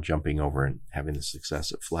Amazon and now jumping over and having the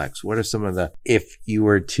success at Flex? What are some of if you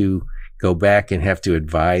were to go back and have to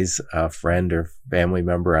advise a friend or family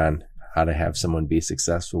member on how to have someone be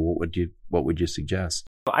successful, what would you suggest?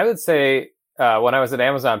 I would say when I was at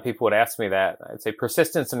Amazon, people would ask me that. I'd say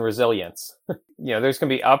persistence and resilience. There's going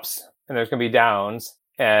to be ups and there's going to be downs.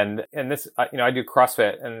 And this, I do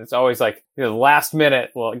CrossFit, and it's always like the last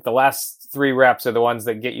minute, like the last 3 reps are the ones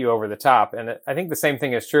that get you over the top. And I think the same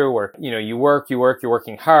thing is true where, you work, you're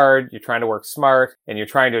working hard, you're trying to work smart, and you're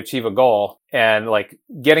trying to achieve a goal. And like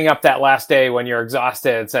getting up that last day when you're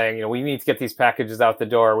exhausted saying, we need to get these packages out the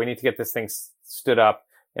door. We need to get this thing stood up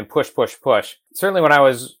and push. Certainly when I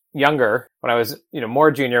was younger, when I was,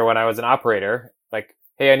 more junior, when I was an operator, like,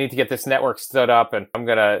 hey, I need to get this network stood up and I'm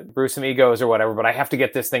going to bruise some egos or whatever, but I have to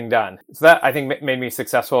get this thing done. So that I think made me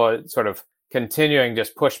successful at sort of continuing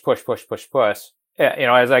just push.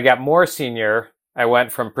 As I got more senior, I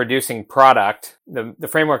went from producing product. The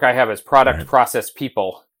framework I have is product, right, process,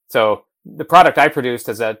 people. So the product I produced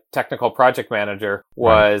as a technical project manager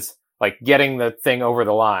was like getting the thing over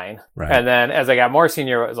the line. Right. And then as I got more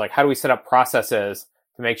senior, it was like, how do we set up processes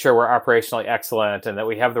to make sure we're operationally excellent and that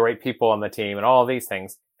we have the right people on the team and all of these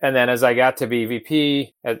things. And then as I got to be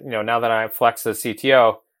VP, now that I'm Flex as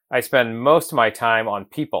CTO, I spend most of my time on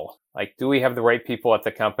people. Like, do we have the right people at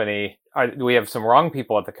the company? Do we have some wrong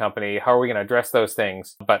people at the company? How are we going to address those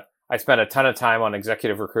things? But I spent a ton of time on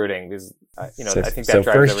executive recruiting because, I think that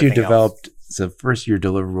drives everything else. So first your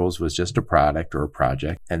deliverables was just a product or a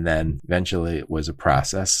project, and then eventually it was a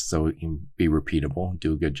process, so it can be repeatable,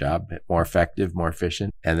 do a good job, more effective, more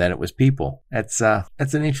efficient, and then it was people. That's an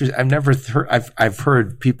interesting. I've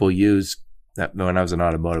heard people use that when I was in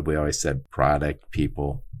automotive. We always said product,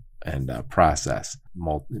 people, and process.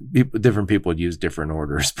 Different people would use different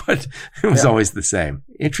orders, but it was always the same.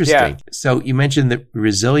 Interesting. Yeah. So you mentioned the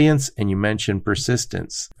resilience and you mentioned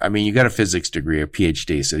persistence. I mean, you got a physics degree, a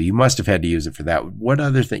PhD, so you must have had to use it for that. What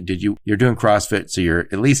other thing you're doing CrossFit, so you're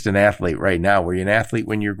at least an athlete right now. Were you an athlete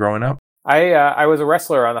when you were growing up? I was a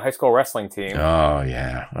wrestler on the high school wrestling team. Oh,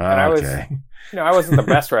 yeah. Oh, and I wasn't the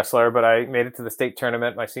best wrestler, but I made it to the state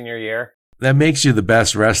tournament my senior year. That makes you the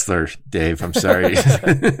best wrestler, Dave. I'm sorry.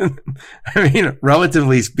 I mean,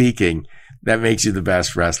 relatively speaking, that makes you the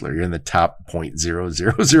best wrestler. You're in the top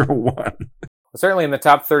 0.0001. Certainly in the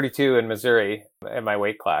top 32 in Missouri in my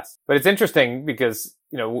weight class. But it's interesting because,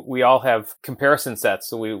 we all have comparison sets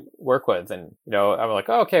that we work with. And, I'm like,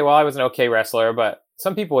 oh, okay, well, I was an okay wrestler, but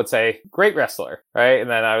some people would say great wrestler, right? And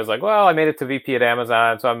then I was like, well, I made it to VP at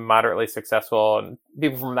Amazon, so I'm moderately successful. And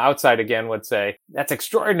people from the outside again would say that's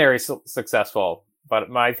extraordinary successful. But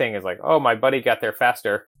my thing is like, oh, my buddy got there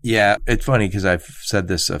faster. Yeah, it's funny because I've said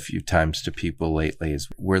this a few times to people lately is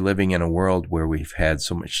we're living in a world where we've had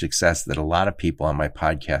so much success that a lot of people on my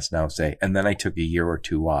podcast now say, and then I took a year or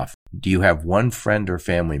two off. Do you have one friend or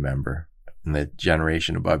family member in the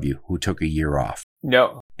generation above you who took a year off?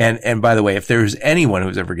 No. And by the way, if there's anyone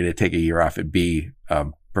who's ever going to take a year off, it'd be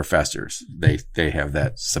professors. They have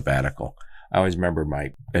that sabbatical. I always remember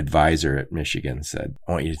my advisor at Michigan said,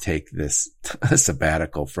 I want you to take this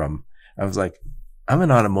sabbatical I was like, I'm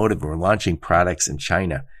in automotive. We're launching products in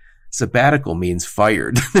China. Sabbatical means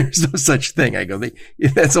fired. There's no such thing. I go,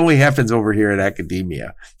 that only happens over here in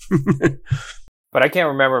academia. But I can't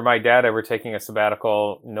remember my dad ever taking a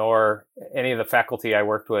sabbatical, nor any of the faculty I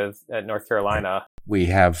worked with at North Carolina. We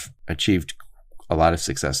have achieved a lot of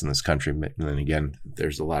success in this country. And then again,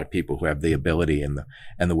 there's a lot of people who have the ability and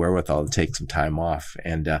the wherewithal to take some time off.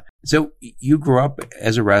 And so you grew up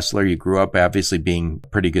as a wrestler. You grew up obviously being a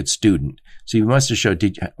pretty good student. So you must have showed,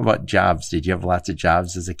 how about jobs? Did you have lots of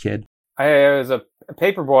jobs as a kid? I was a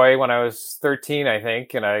paper boy when I was 13, I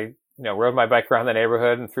think. And I rode my bike around the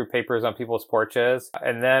neighborhood and threw papers on people's porches.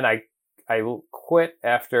 And then I I quit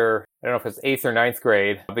after, I don't know if it's 8th or 9th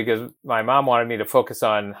grade, because my mom wanted me to focus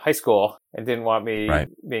on high school and didn't want me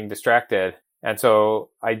being distracted. And so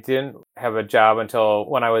I didn't have a job until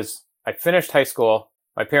when I finished high school.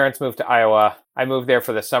 My parents moved to Iowa. I moved there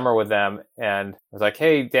for the summer with them, and I was like,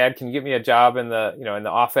 "Hey, Dad, can you get me a job in the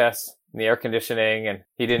office, in the air conditioning?" And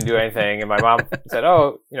he didn't do anything. And my mom said,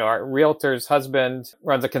 "Oh, our realtor's husband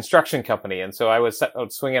runs a construction company." And so I was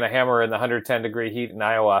swinging a hammer in the 110-degree heat in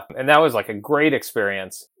Iowa. And that was like a great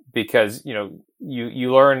experience because,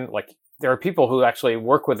 you learn, like, there are people who actually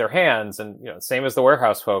work with their hands, and, same as the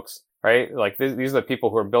warehouse folks, right? Like these are the people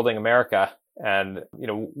who are building America. And,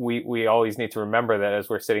 we always need to remember that as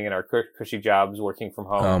we're sitting in our cushy jobs, working from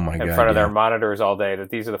home in front of their monitors all day, that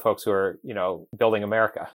these are the folks who are, building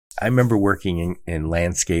America. I remember working in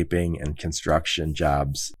landscaping and construction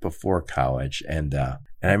jobs before college. And I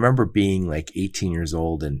remember being like 18 years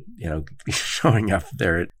old and, showing up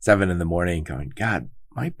there at 7 a.m. going, God,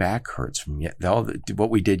 my back hurts from what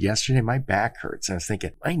we did yesterday. My back hurts. And I was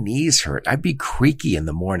thinking, my knees hurt. I'd be creaky in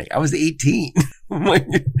the morning. I was 18.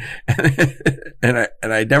 and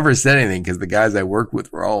I never said anything because the guys I worked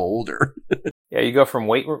with were all older. Yeah, you go from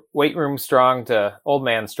weight room strong to old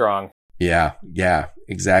man strong. Yeah,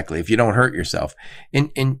 exactly. If you don't hurt yourself.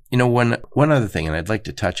 And one other thing, and I'd like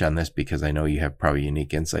to touch on this because I know you have probably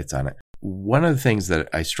unique insights on it. One of the things that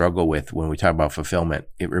I struggle with when we talk about fulfillment,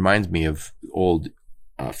 it reminds me of old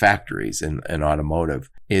factories in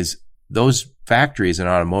automotive, is those factories in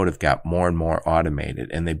automotive got more and more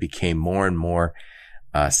automated and they became more and more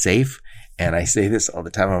safe. And I say this all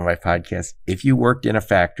the time on my podcast. If you worked in a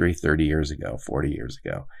factory 30 years ago, 40 years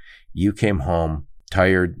ago, you came home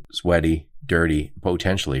tired, sweaty, dirty,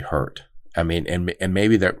 potentially hurt. I mean, and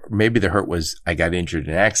maybe the hurt was I got injured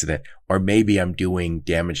in an accident, or maybe I'm doing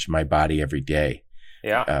damage to my body every day.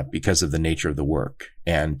 Yeah. Because of the nature of the work.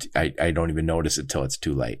 And I don't even notice it till it's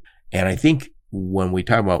too late. And I think when we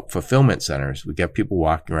talk about fulfillment centers, we get people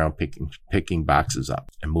walking around picking boxes up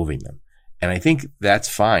and moving them. And I think that's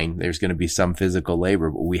fine. There's going to be some physical labor,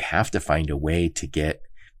 but we have to find a way to get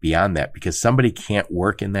beyond that because somebody can't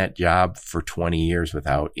work in that job for 20 years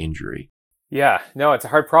without injury. Yeah, no, it's a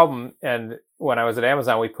hard problem. And when I was at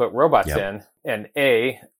Amazon, we put robots in, and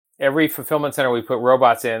every fulfillment center we put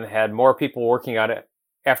robots in had more people working on it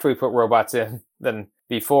after we put robots in than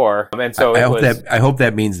before. And so I hope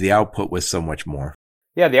that means the output was so much more.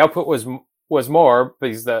 Yeah, the output was more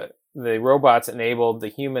because the robots enabled the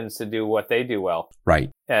humans to do what they do well.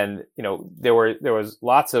 Right. And, there was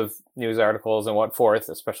lots of news articles and what forth,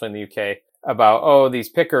 especially in the UK, about, these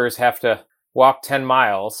pickers have to walk 10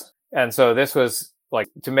 miles. And so this was like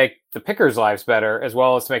to make the pickers' lives better, as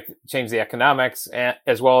well as to change the economics, and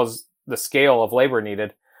as well as the scale of labor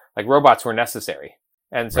needed. Like robots were necessary.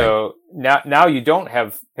 And so now you don't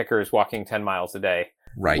have pickers walking 10 miles a day,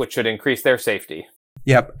 right, which should increase their safety.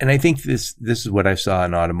 Yep. And I think this is what I saw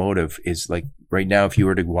in automotive is like right now, if you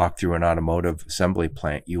were to walk through an automotive assembly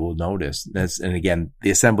plant, you will notice this. And again,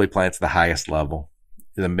 the assembly plant's the highest level.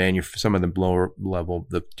 Some of the lower level,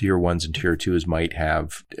 the tier 1s and tier 2s might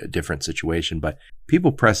have a different situation, but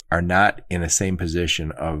people press are not in the same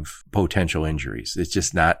position of potential injuries. It's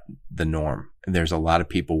just not the norm. And there's a lot of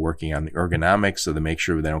people working on the ergonomics so to make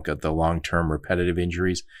sure they don't get the long-term repetitive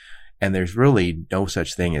injuries. And there's really no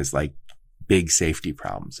such thing as like big safety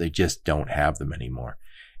problems. They just don't have them anymore.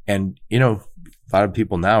 And, a lot of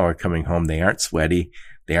people now are coming home. They aren't sweaty.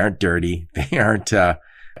 They aren't dirty. They aren't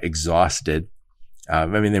exhausted.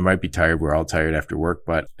 They might be tired. We're all tired after work,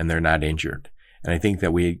 and they're not injured. And I think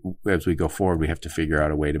that as we go forward, we have to figure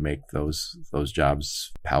out a way to make those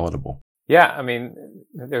jobs palatable. Yeah.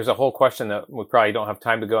 There's a whole question that we probably don't have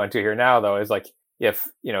time to go into here now, though, is like, if,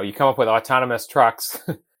 you come up with autonomous trucks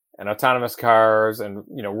and autonomous cars and,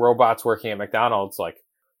 robots working at McDonald's, like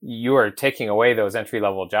you are taking away those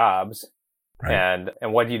entry-level jobs. Right.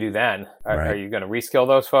 And what do you do then? Are you going to reskill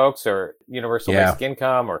those folks or universal basic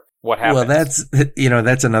income or what happens? Well,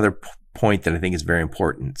 that's another point that I think is very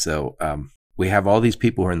important. So, we have all these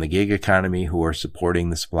people who are in the gig economy who are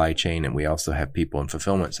supporting the supply chain. And we also have people in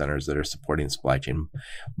fulfillment centers that are supporting the supply chain.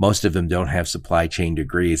 Most of them don't have supply chain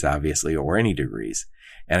degrees, obviously, or any degrees.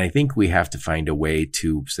 And I think we have to find a way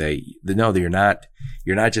to say, no, you're not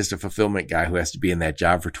just a fulfillment guy who has to be in that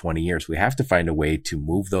job for 20 years. We have to find a way to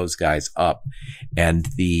move those guys up. And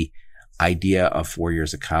the idea of 4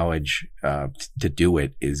 years of college, to do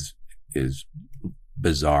it is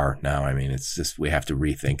bizarre now. It's just, we have to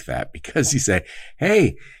rethink that because you say,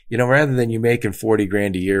 hey, rather than you making 40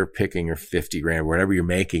 grand a year picking or 50 grand, whatever you're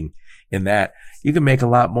making in that, you can make a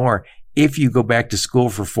lot more if you go back to school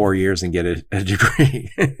for 4 years and get a degree.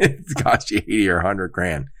 It costs you 80 or 100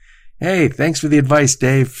 grand. Hey, thanks for the advice,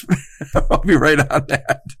 Dave. I'll be right on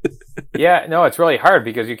that. Yeah, no, it's really hard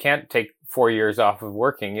because you can't take 4 years off of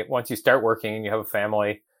working. Once you start working and you have a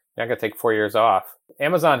family, you're not going to take 4 years off.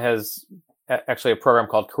 Amazon has actually a program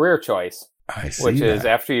called Career Choice, which is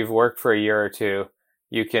after you've worked for a year or two,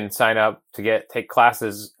 you can sign up to take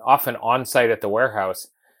classes often on site at the warehouse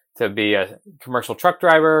to be a commercial truck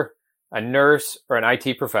driver, a nurse, or an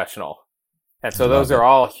IT professional. And so those are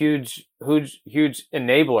all huge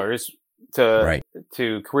enablers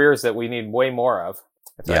to careers that we need way more of.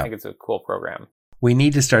 So I think it's a cool program. We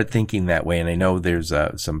need to start thinking that way. And I know there's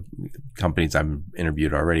some companies I've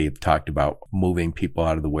interviewed already have talked about moving people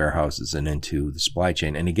out of the warehouses and into the supply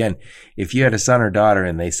chain. And again, if you had a son or daughter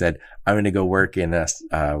and they said, I'm going to go work in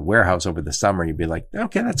a warehouse over the summer, you'd be like,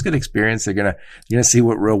 okay, that's a good experience. You're going to see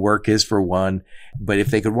what real work is for one. But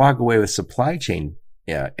if they could walk away with supply chain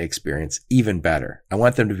experience, even better. I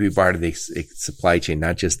want them to be part of the supply chain,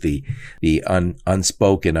 not just the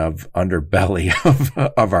unspoken underbelly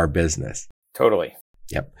of our business. Totally.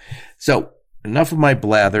 Yep. So enough of my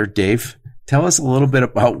blather. Dave, tell us a little bit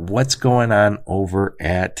about what's going on over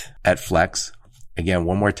at Flexe. Again,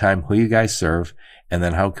 one more time, who you guys serve, and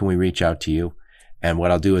then how can we reach out to you? And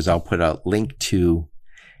what I'll do is I'll put a link to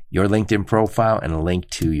your LinkedIn profile and a link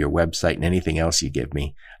to your website and anything else you give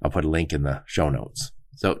me. I'll put a link in the show notes.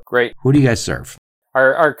 So great. Who do you guys serve?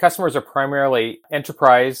 Our customers are primarily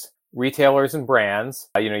enterprise retailers and brands.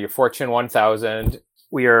 Your Fortune 1000.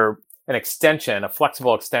 We are a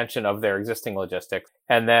flexible extension of their existing logistics.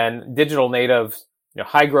 And then digital natives,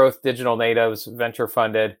 high growth digital natives, venture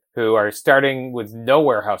funded, who are starting with no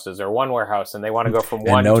warehouses or one warehouse, and they want to go from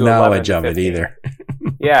one to 11 to 15. No knowledge of it either.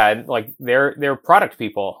 Yeah, and they're product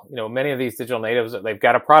people. Many of these digital natives, they've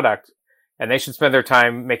got a product, and they should spend their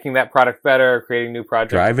time making that product better, creating new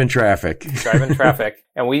projects. Driving traffic.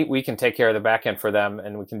 And we can take care of the back end for them,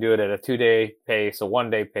 and we can do it at a 2-day pace, a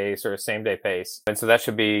 1-day pace, or a same-day pace. And so that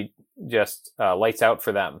should be just lights out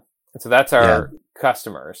for them. And so that's our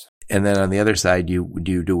customers. And then on the other side, do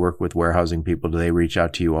you do work with warehousing people? Do they reach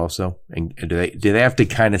out to you also? And do they have to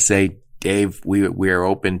kind of say, Dave, we are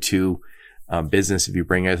open to business if you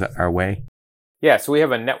bring us our way? Yeah. So we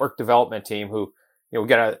have a network development team who, we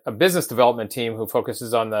got a business development team who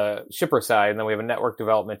focuses on the shipper side. And then we have a network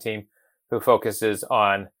development team who focuses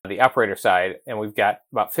on the operator side. And we've got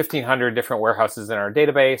about 1,500 different warehouses in our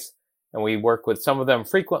database. And we work with some of them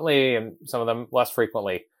frequently and some of them less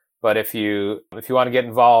frequently. But if you want to get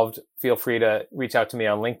involved, feel free to reach out to me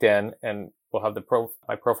on LinkedIn, and we'll have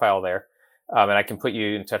my profile there. And I can put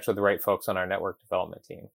you in touch with the right folks on our network development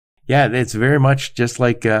team. Yeah, it's very much just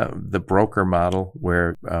like the broker model,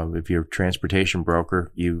 where if you're a transportation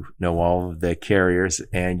broker, you know all of the carriers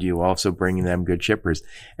and you also bring them good shippers.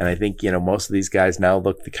 And I think, most of these guys now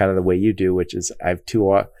look the way you do, which is I have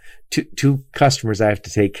two customers I have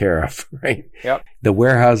to take care of, right? Yep. The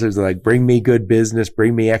warehousers are like, bring me good business,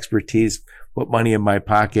 bring me expertise, put money in my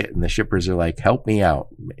pocket. And the shippers are like, help me out,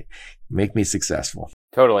 make me successful.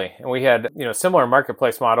 Totally. And we had, similar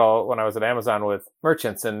marketplace model when I was at Amazon with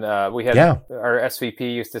merchants. And we had our SVP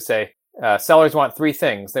used to say, sellers want 3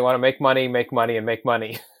 things. They want to make money, and make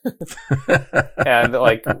money. And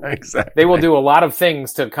exactly. They will do a lot of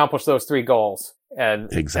things to accomplish those 3 goals.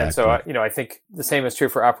 And exactly. And so, I think the same is true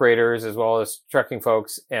for operators as well as trucking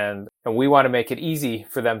folks. And we want to make it easy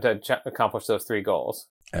for them to accomplish those 3 goals.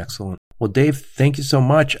 Excellent. Well, Dave, thank you so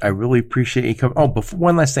much. I really appreciate you coming. Oh, before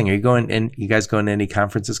one last thing, you guys going to any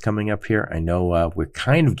conferences coming up here? I know we're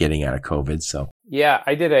kind of getting out of COVID, so. Yeah,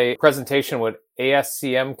 I did a presentation with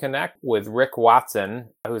ASCM Connect with Rick Watson,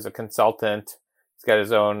 who's a consultant. He's got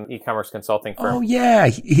his own e-commerce consulting firm. Oh, yeah.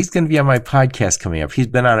 He's going to be on my podcast coming up. He's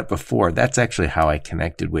been on it before. That's actually how I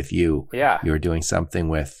connected with you. Yeah. You were doing something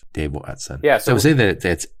with Dave Watson. Yeah. So say that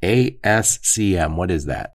it's ASCM. What is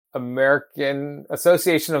that? American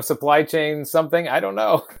Association of Supply Chain something. I don't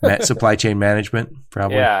know. Supply chain management,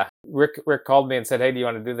 probably. Yeah. Rick called me and said, hey, do you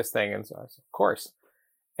want to do this thing? And so I said, of course.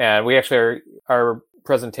 And we actually our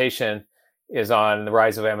presentation is on the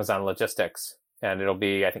rise of Amazon logistics. And it'll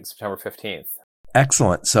be, I think, September 15th.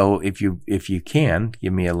 Excellent. So if you can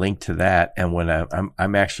give me a link to that, and when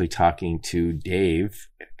I'm actually talking to Dave,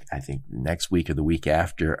 I think next week or the week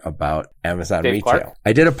after, about Amazon Dave retail. Clark?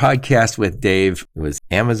 I did a podcast with Dave. It was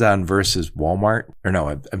Amazon versus Walmart, or no,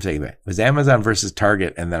 I'm saying that it was Amazon versus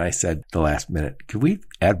Target, and then I said the last minute, could we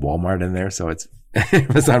add Walmart in there? So it's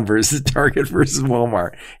Amazon versus Target versus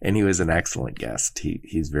Walmart, and he was an excellent guest.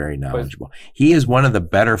 He's very knowledgeable. He is one of the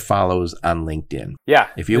better follows on LinkedIn. Yeah.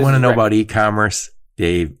 If you want to know about e-commerce,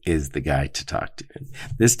 Dave is the guy to talk to.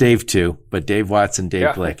 This Dave too, but Dave Watson, Dave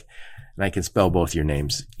Glick, and I can spell both your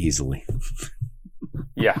names easily.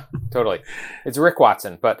 Yeah. Totally. It's Rick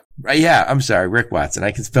Watson, but... Yeah, I'm sorry, Rick Watson.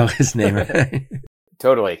 I can spell his name.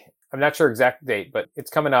 Totally. I'm not sure exact date, but it's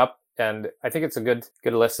coming up, and I think it's a good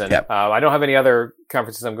listen. Yep. I don't have any other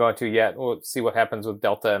conferences I'm going to yet. We'll see what happens with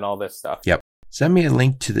Delta and all this stuff. Yep. Send me a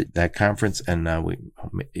link to that conference, and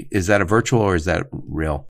is that a virtual or is that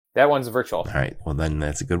real? That one's virtual. All right. Well, then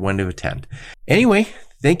that's a good one to attend. Anyway,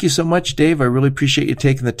 thank you so much, Dave. I really appreciate you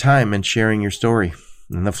taking the time and sharing your story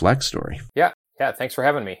and the Flex story. Yeah. Thanks for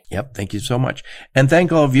having me. Yep. Thank you so much. And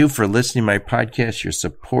thank all of you for listening to my podcast. Your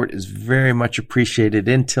support is very much appreciated.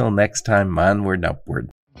 Until next time, onward and upward.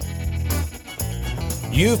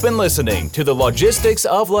 You've been listening to the Logistics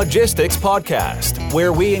of Logistics podcast,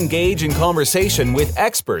 where we engage in conversation with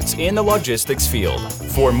experts in the logistics field.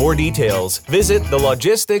 For more details, visit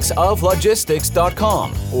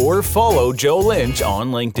thelogisticsoflogistics.com or follow Joe Lynch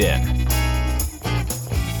on LinkedIn.